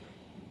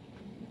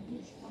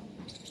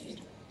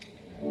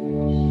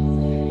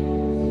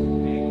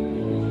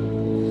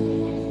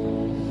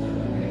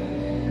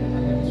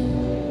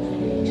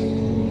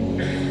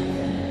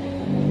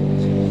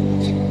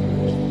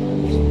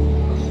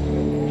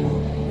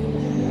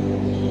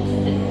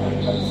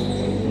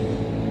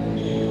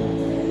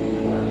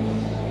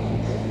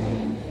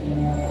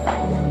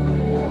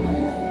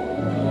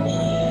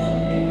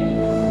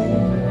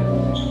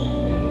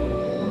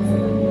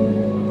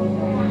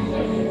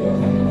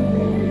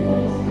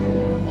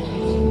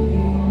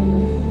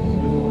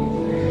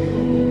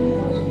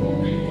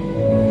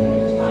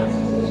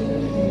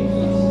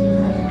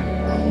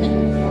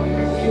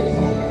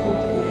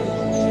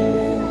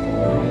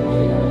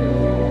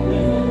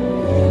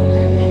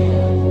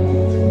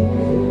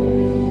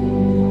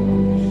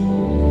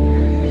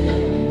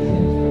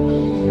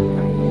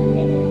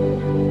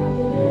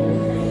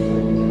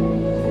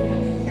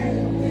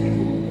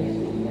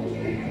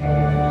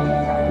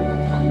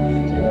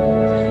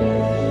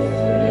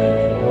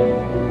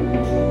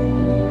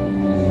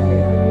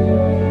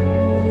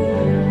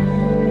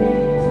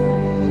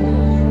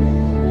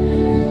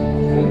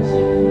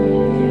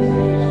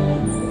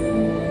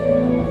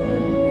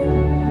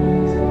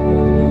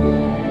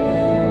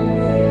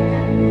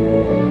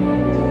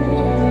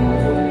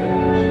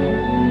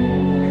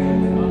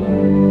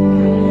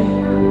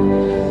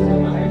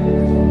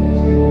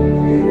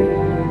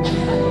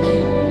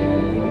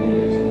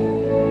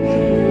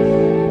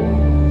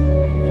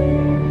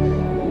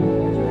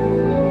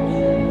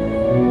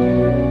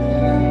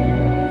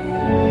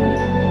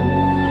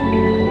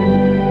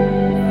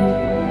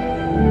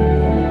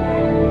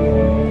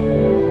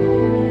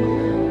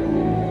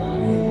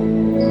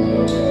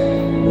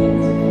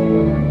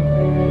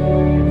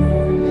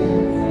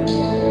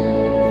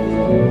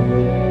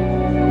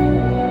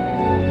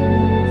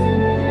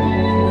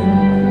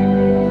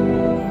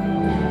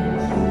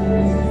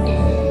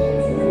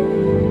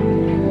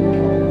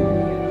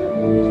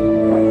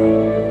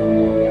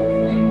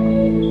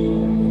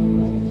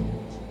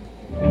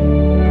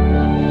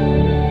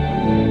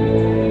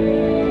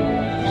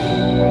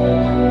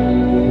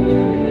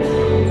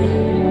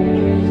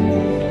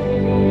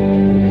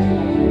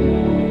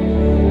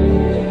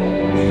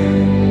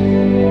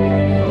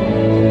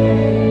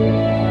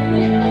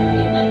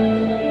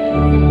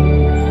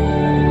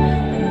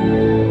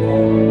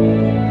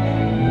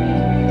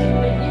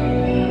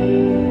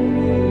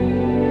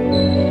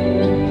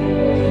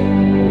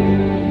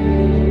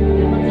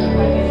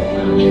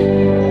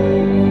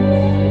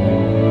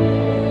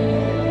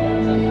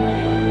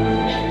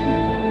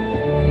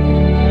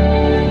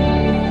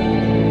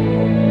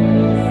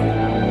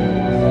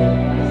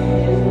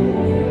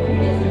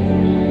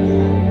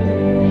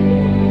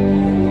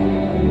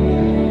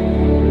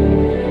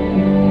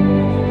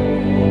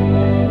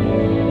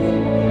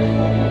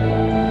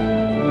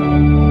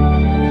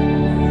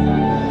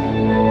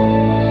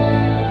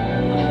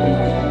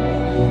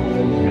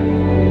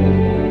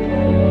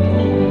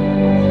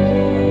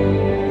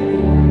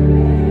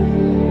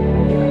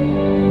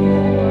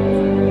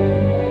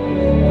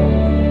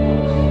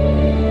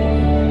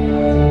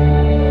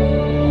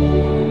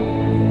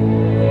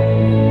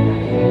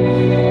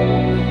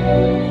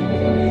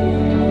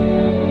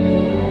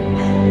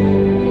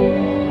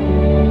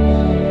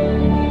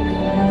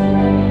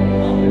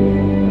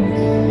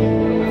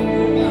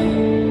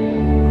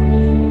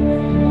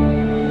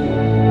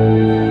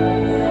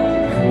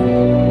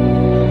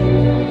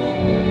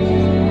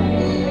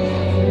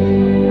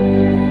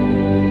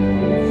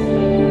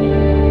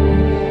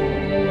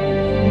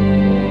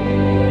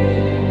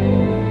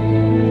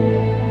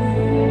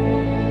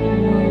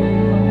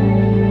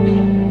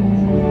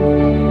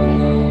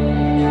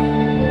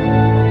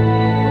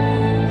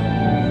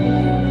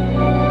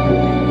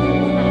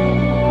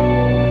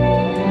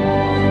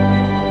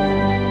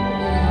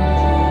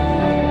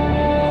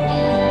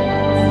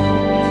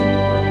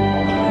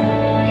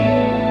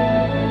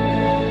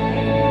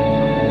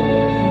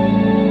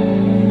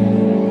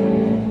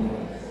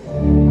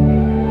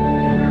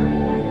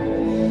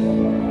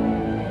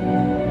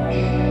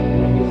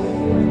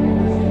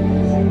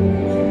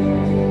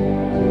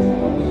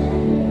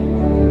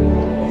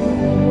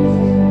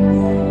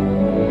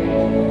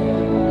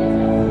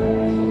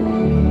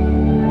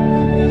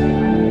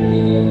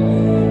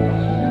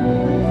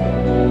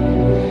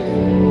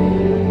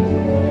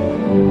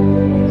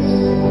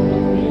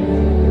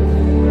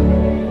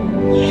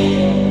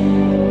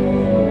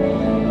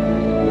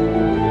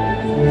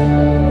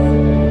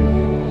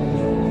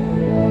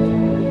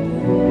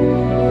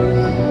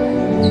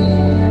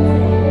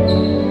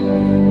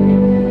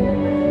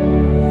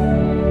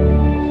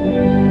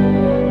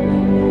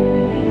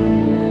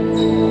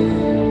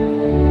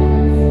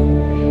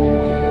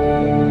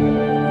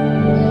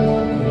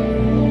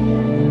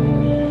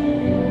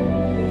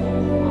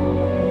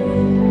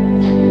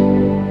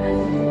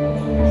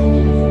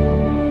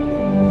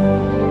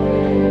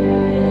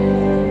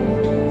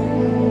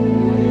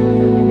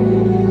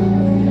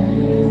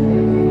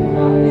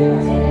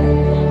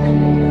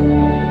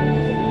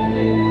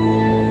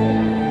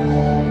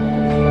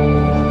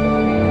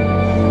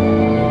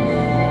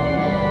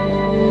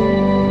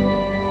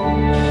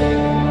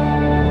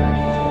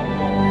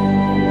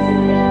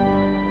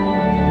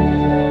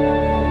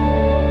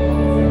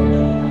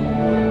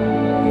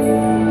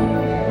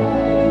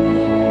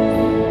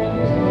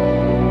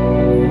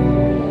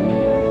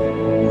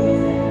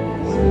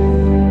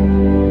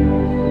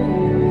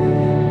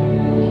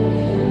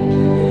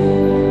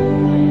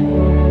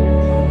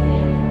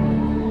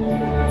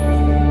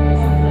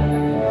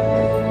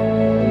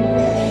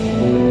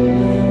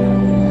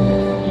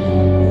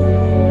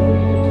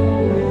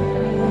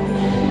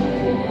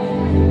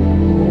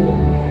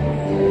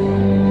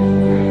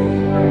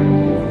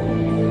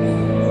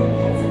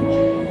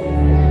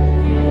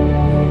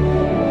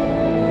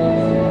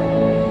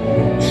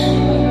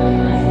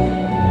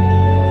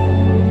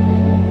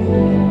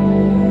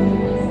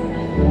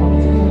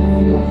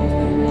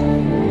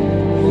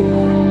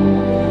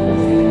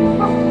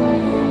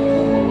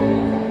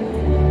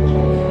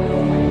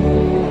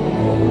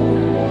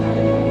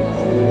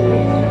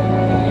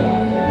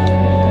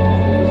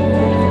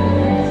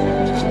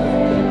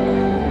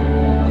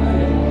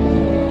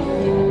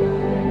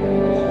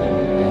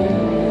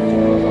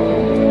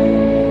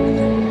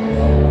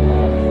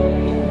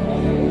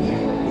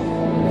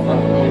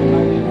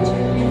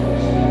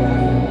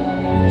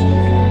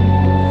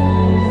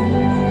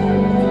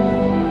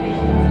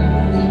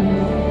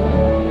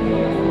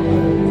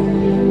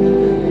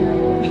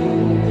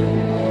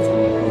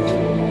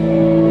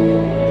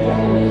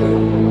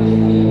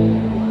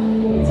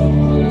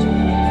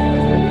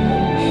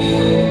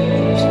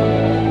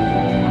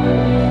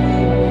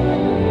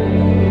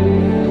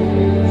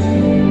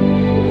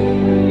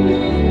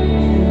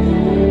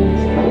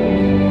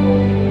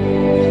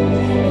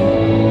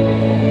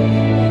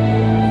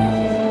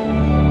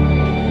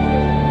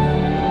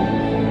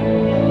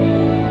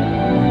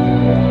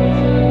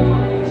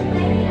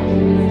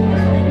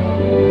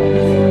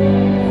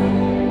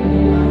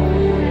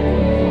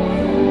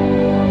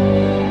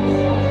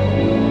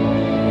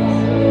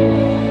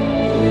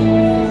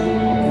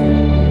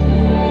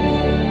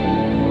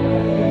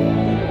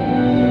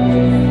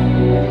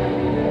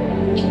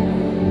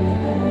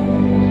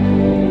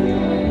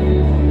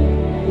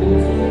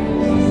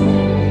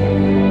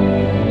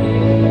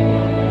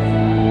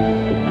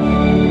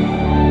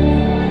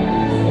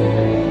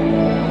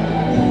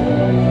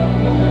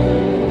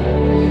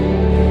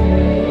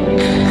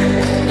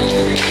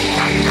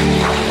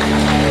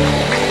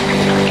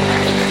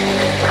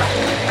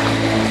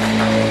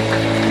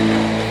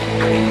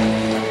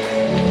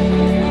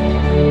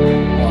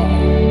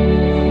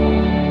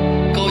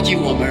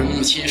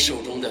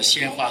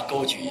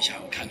高举一下，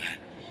我看看，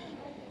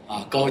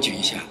高举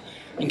一下。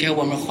你看，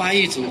我们花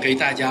艺组给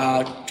大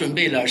家准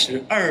备了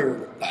是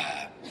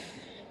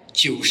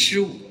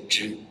295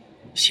支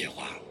鲜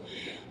花。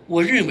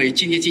我认为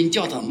今天进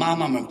教堂妈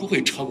妈们不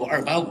会超过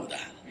250的，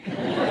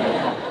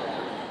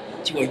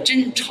结果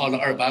真超了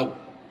250。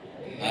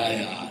哎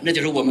呀，那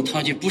就是我们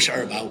堂区不是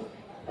250，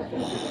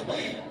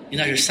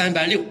那是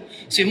360。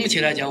所以目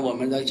前来讲，我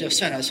们的这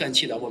算来算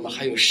去的，我们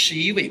还有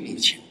11位母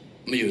亲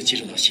没有接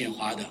受到鲜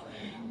花的。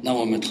那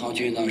我们堂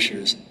区呢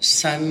是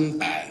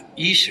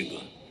310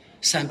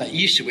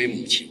位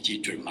母亲及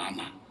准妈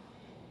妈。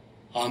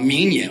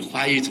明年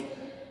花艺组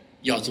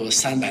要做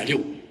360，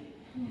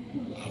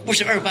不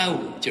是250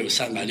就是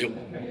360。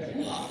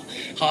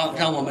好，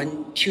让我们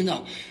听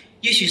到，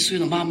也许所有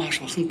的妈妈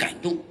说很感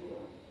动。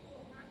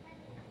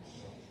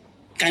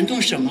感动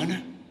什么呢？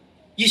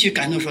也许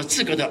感动说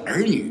自个的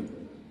儿女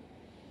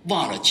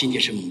忘了今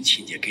天是母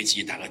亲节，给自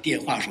己打个电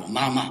话说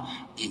妈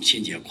妈母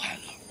亲节快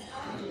乐。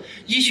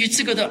也许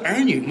自个的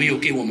儿女没有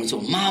给我们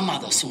做妈妈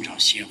的送上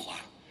鲜花，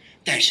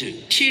但是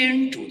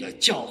天主的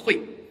教会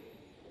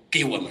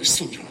给我们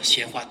送上了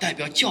鲜花，代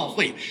表教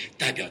会，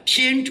代表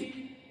天主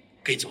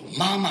给做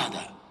妈妈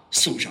的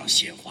送上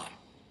鲜花。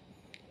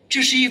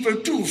这是一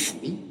份祝福，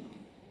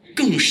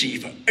更是一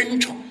份恩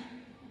宠，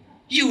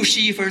又是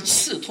一份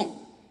刺痛，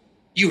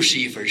又是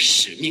一份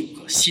使命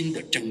和新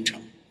的征程。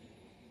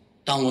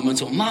当我们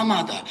做妈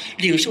妈的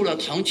领受了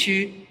堂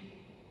区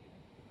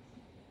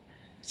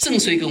赠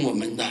随给我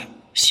们的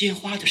鲜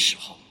花的时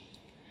候，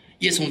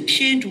也从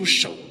天主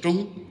手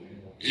中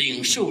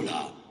领受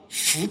了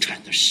福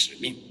传的使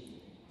命，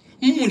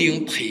牧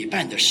灵陪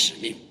伴的使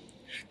命，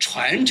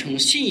传承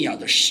信仰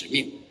的使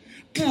命，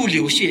不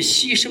流血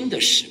牺牲的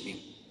使命。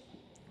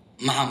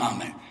妈妈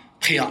们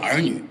培养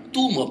儿女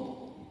多么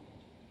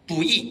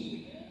不易，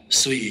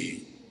所以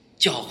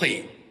教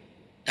会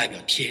代表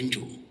天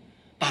主，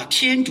把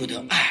天主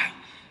的爱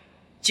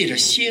借着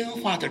鲜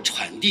花的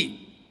传递，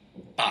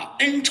把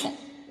恩宠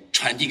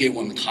传递给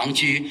我们堂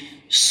区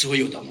所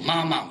有的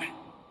妈妈们。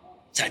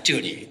在这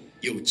里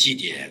有几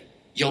点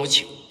要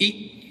求：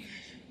一，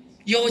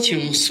邀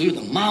请所有的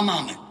妈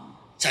妈们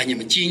在你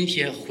们今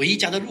天回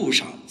家的路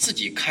上自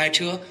己开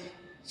车、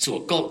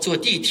坐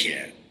地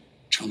铁、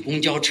乘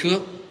公交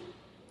车，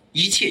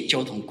一切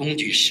交通工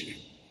具时，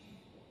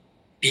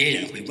别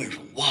人会问说：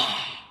哇，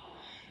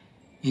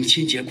母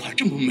亲节块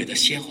这么美的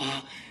鲜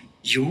花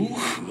由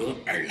何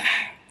而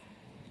来？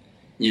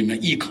你们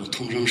异口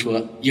同声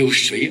说：由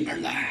谁而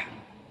来？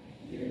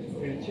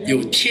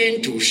有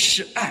天主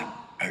施爱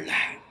而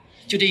来。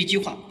就这一句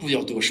话，不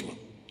要多说，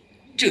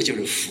这就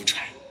是福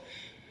传。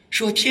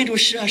说天主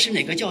施爱是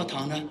哪个教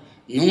堂呢？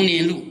农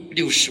林路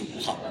65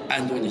号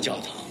安东尼教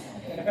堂。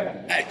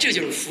哎，这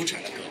就是福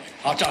传了，各位。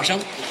好，掌声。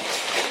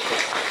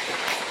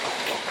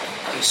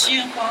有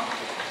鲜花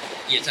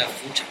也在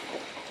福传，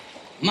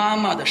妈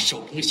妈的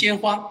手工鲜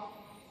花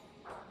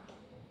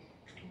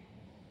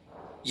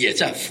也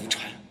在福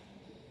传。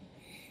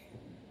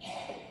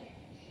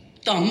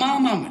当妈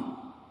妈们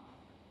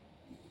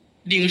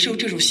领受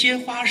这束鲜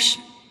花时，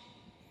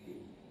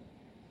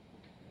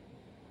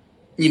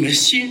你们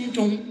心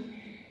中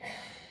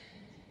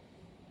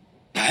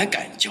百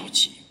感交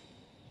集，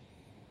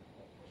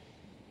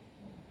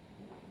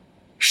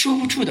说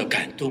不出的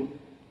感动，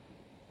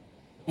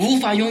无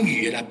法用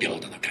语言来表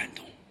达的感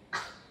动。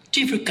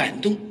这份感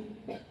动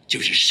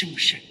就是圣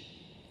神，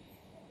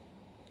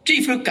这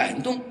份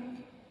感动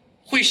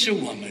会使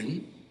我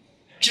们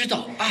知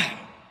道爱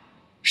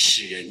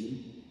使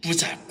人不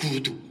再孤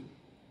独。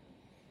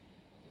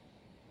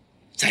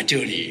在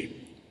这里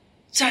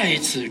再一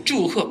次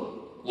祝贺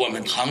我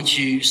们堂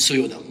区所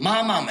有的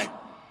妈妈们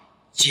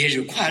节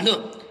日快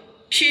乐，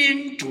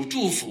天主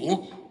祝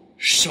福，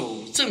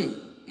手赠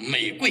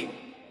玫瑰，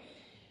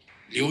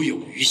留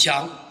有余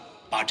香，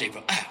把这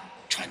份爱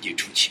传递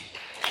出去。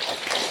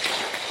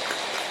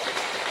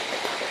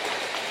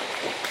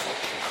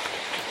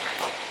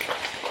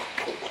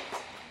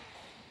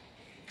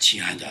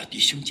亲爱的弟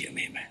兄姐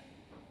妹们，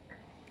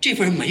这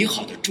份美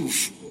好的祝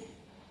福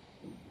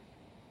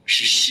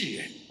是世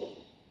人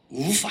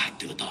无法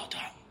得到的，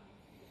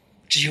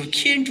只有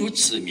天主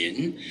子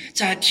民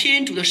在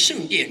天主的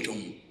圣殿中，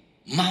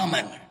妈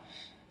妈们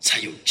才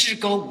有至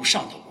高无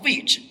上的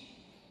位置。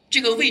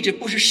这个位置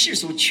不是世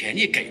俗权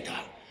力给的，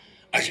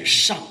而是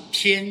上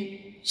天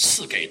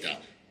赐给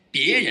的，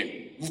别人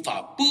无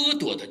法剥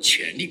夺的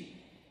权利、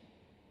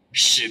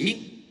使命、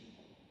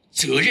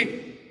责任、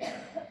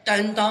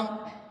担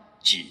当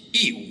及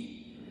义务。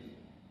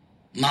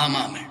妈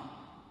妈们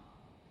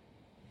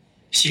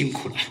辛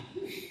苦了，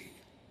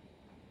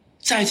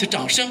再次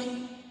掌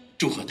声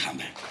祝贺他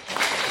们。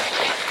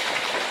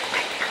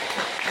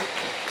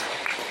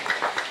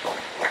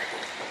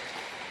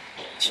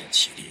请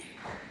起立。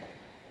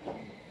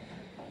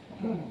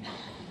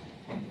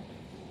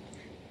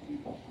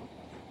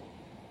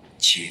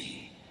请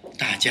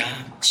大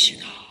家祈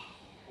祷。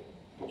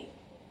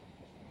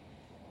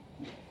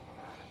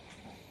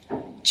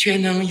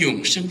全能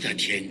永生的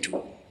天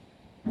主，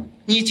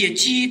你借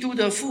基督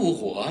的复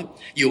活，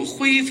又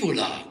恢复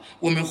了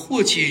我们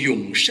获取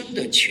永生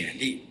的权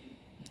利。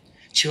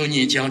求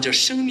你将这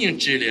生命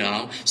之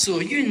粮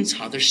所蕴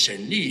藏的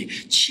神力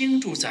倾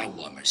注在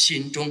我们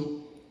心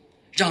中，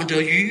让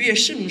这逾越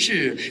圣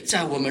事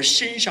在我们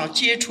身上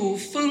结出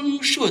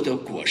丰硕的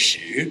果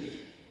实。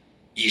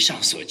以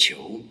上所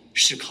求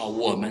是靠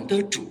我们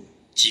的主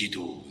基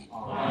督。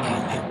阿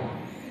门。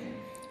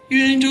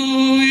愿主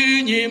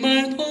与你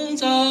们同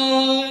在。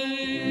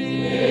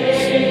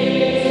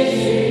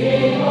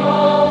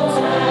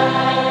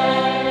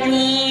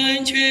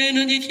愿全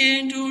能的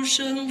天主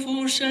圣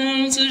父、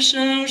圣子、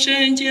圣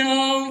神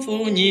降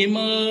福你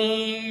们。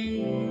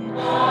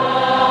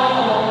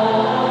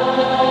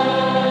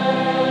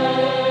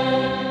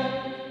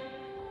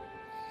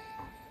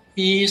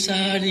弥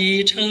撒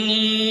礼成，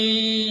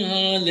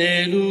阿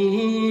肋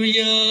路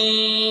亚，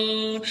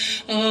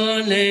阿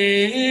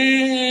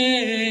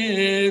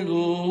肋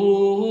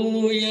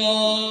路亚，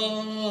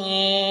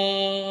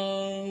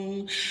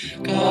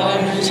感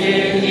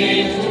谢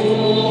你主，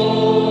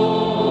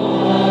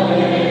阿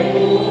肋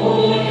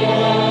路亚，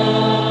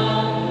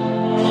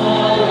阿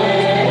肋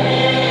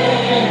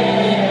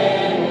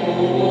路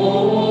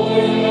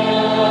亚。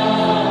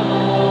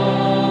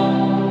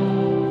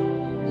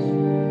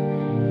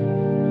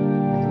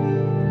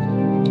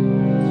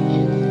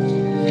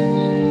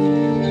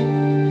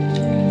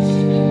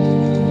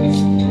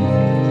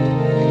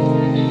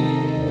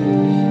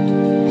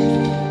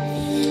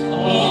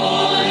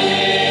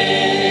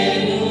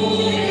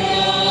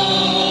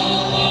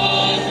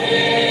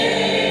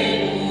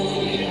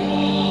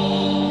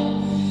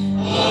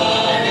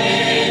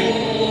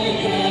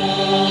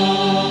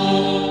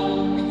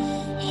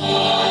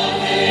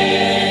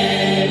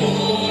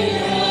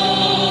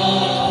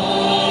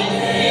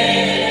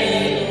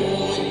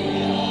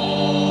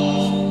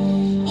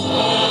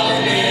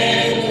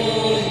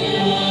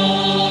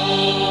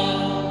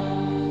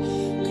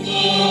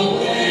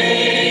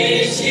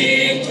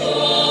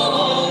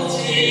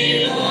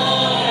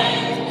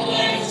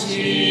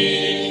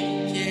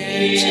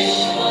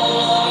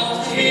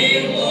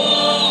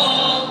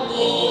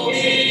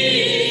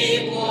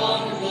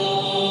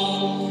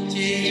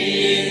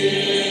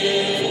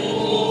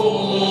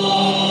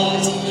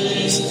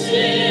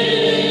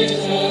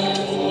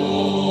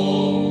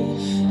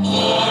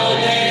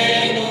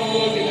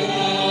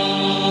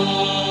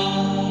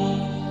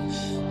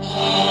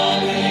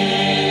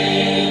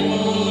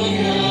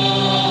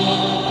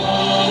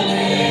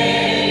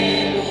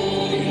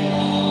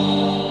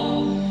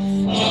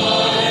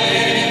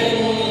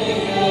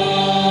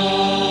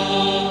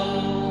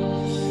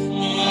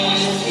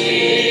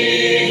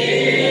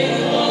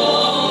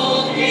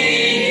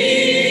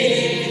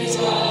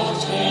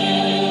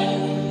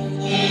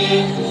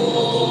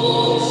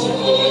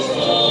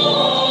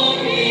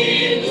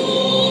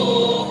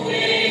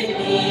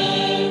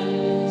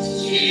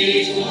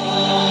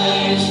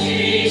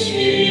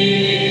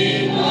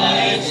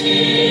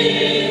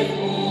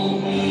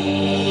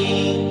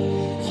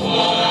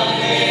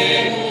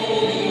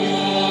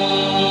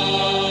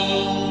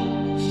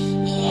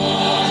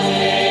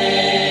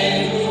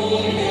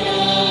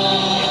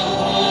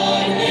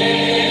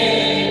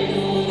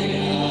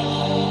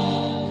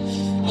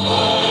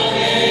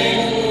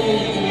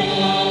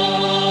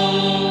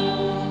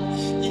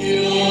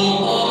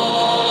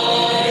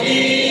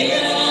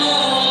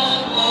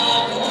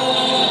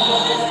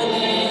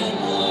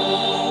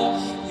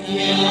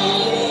要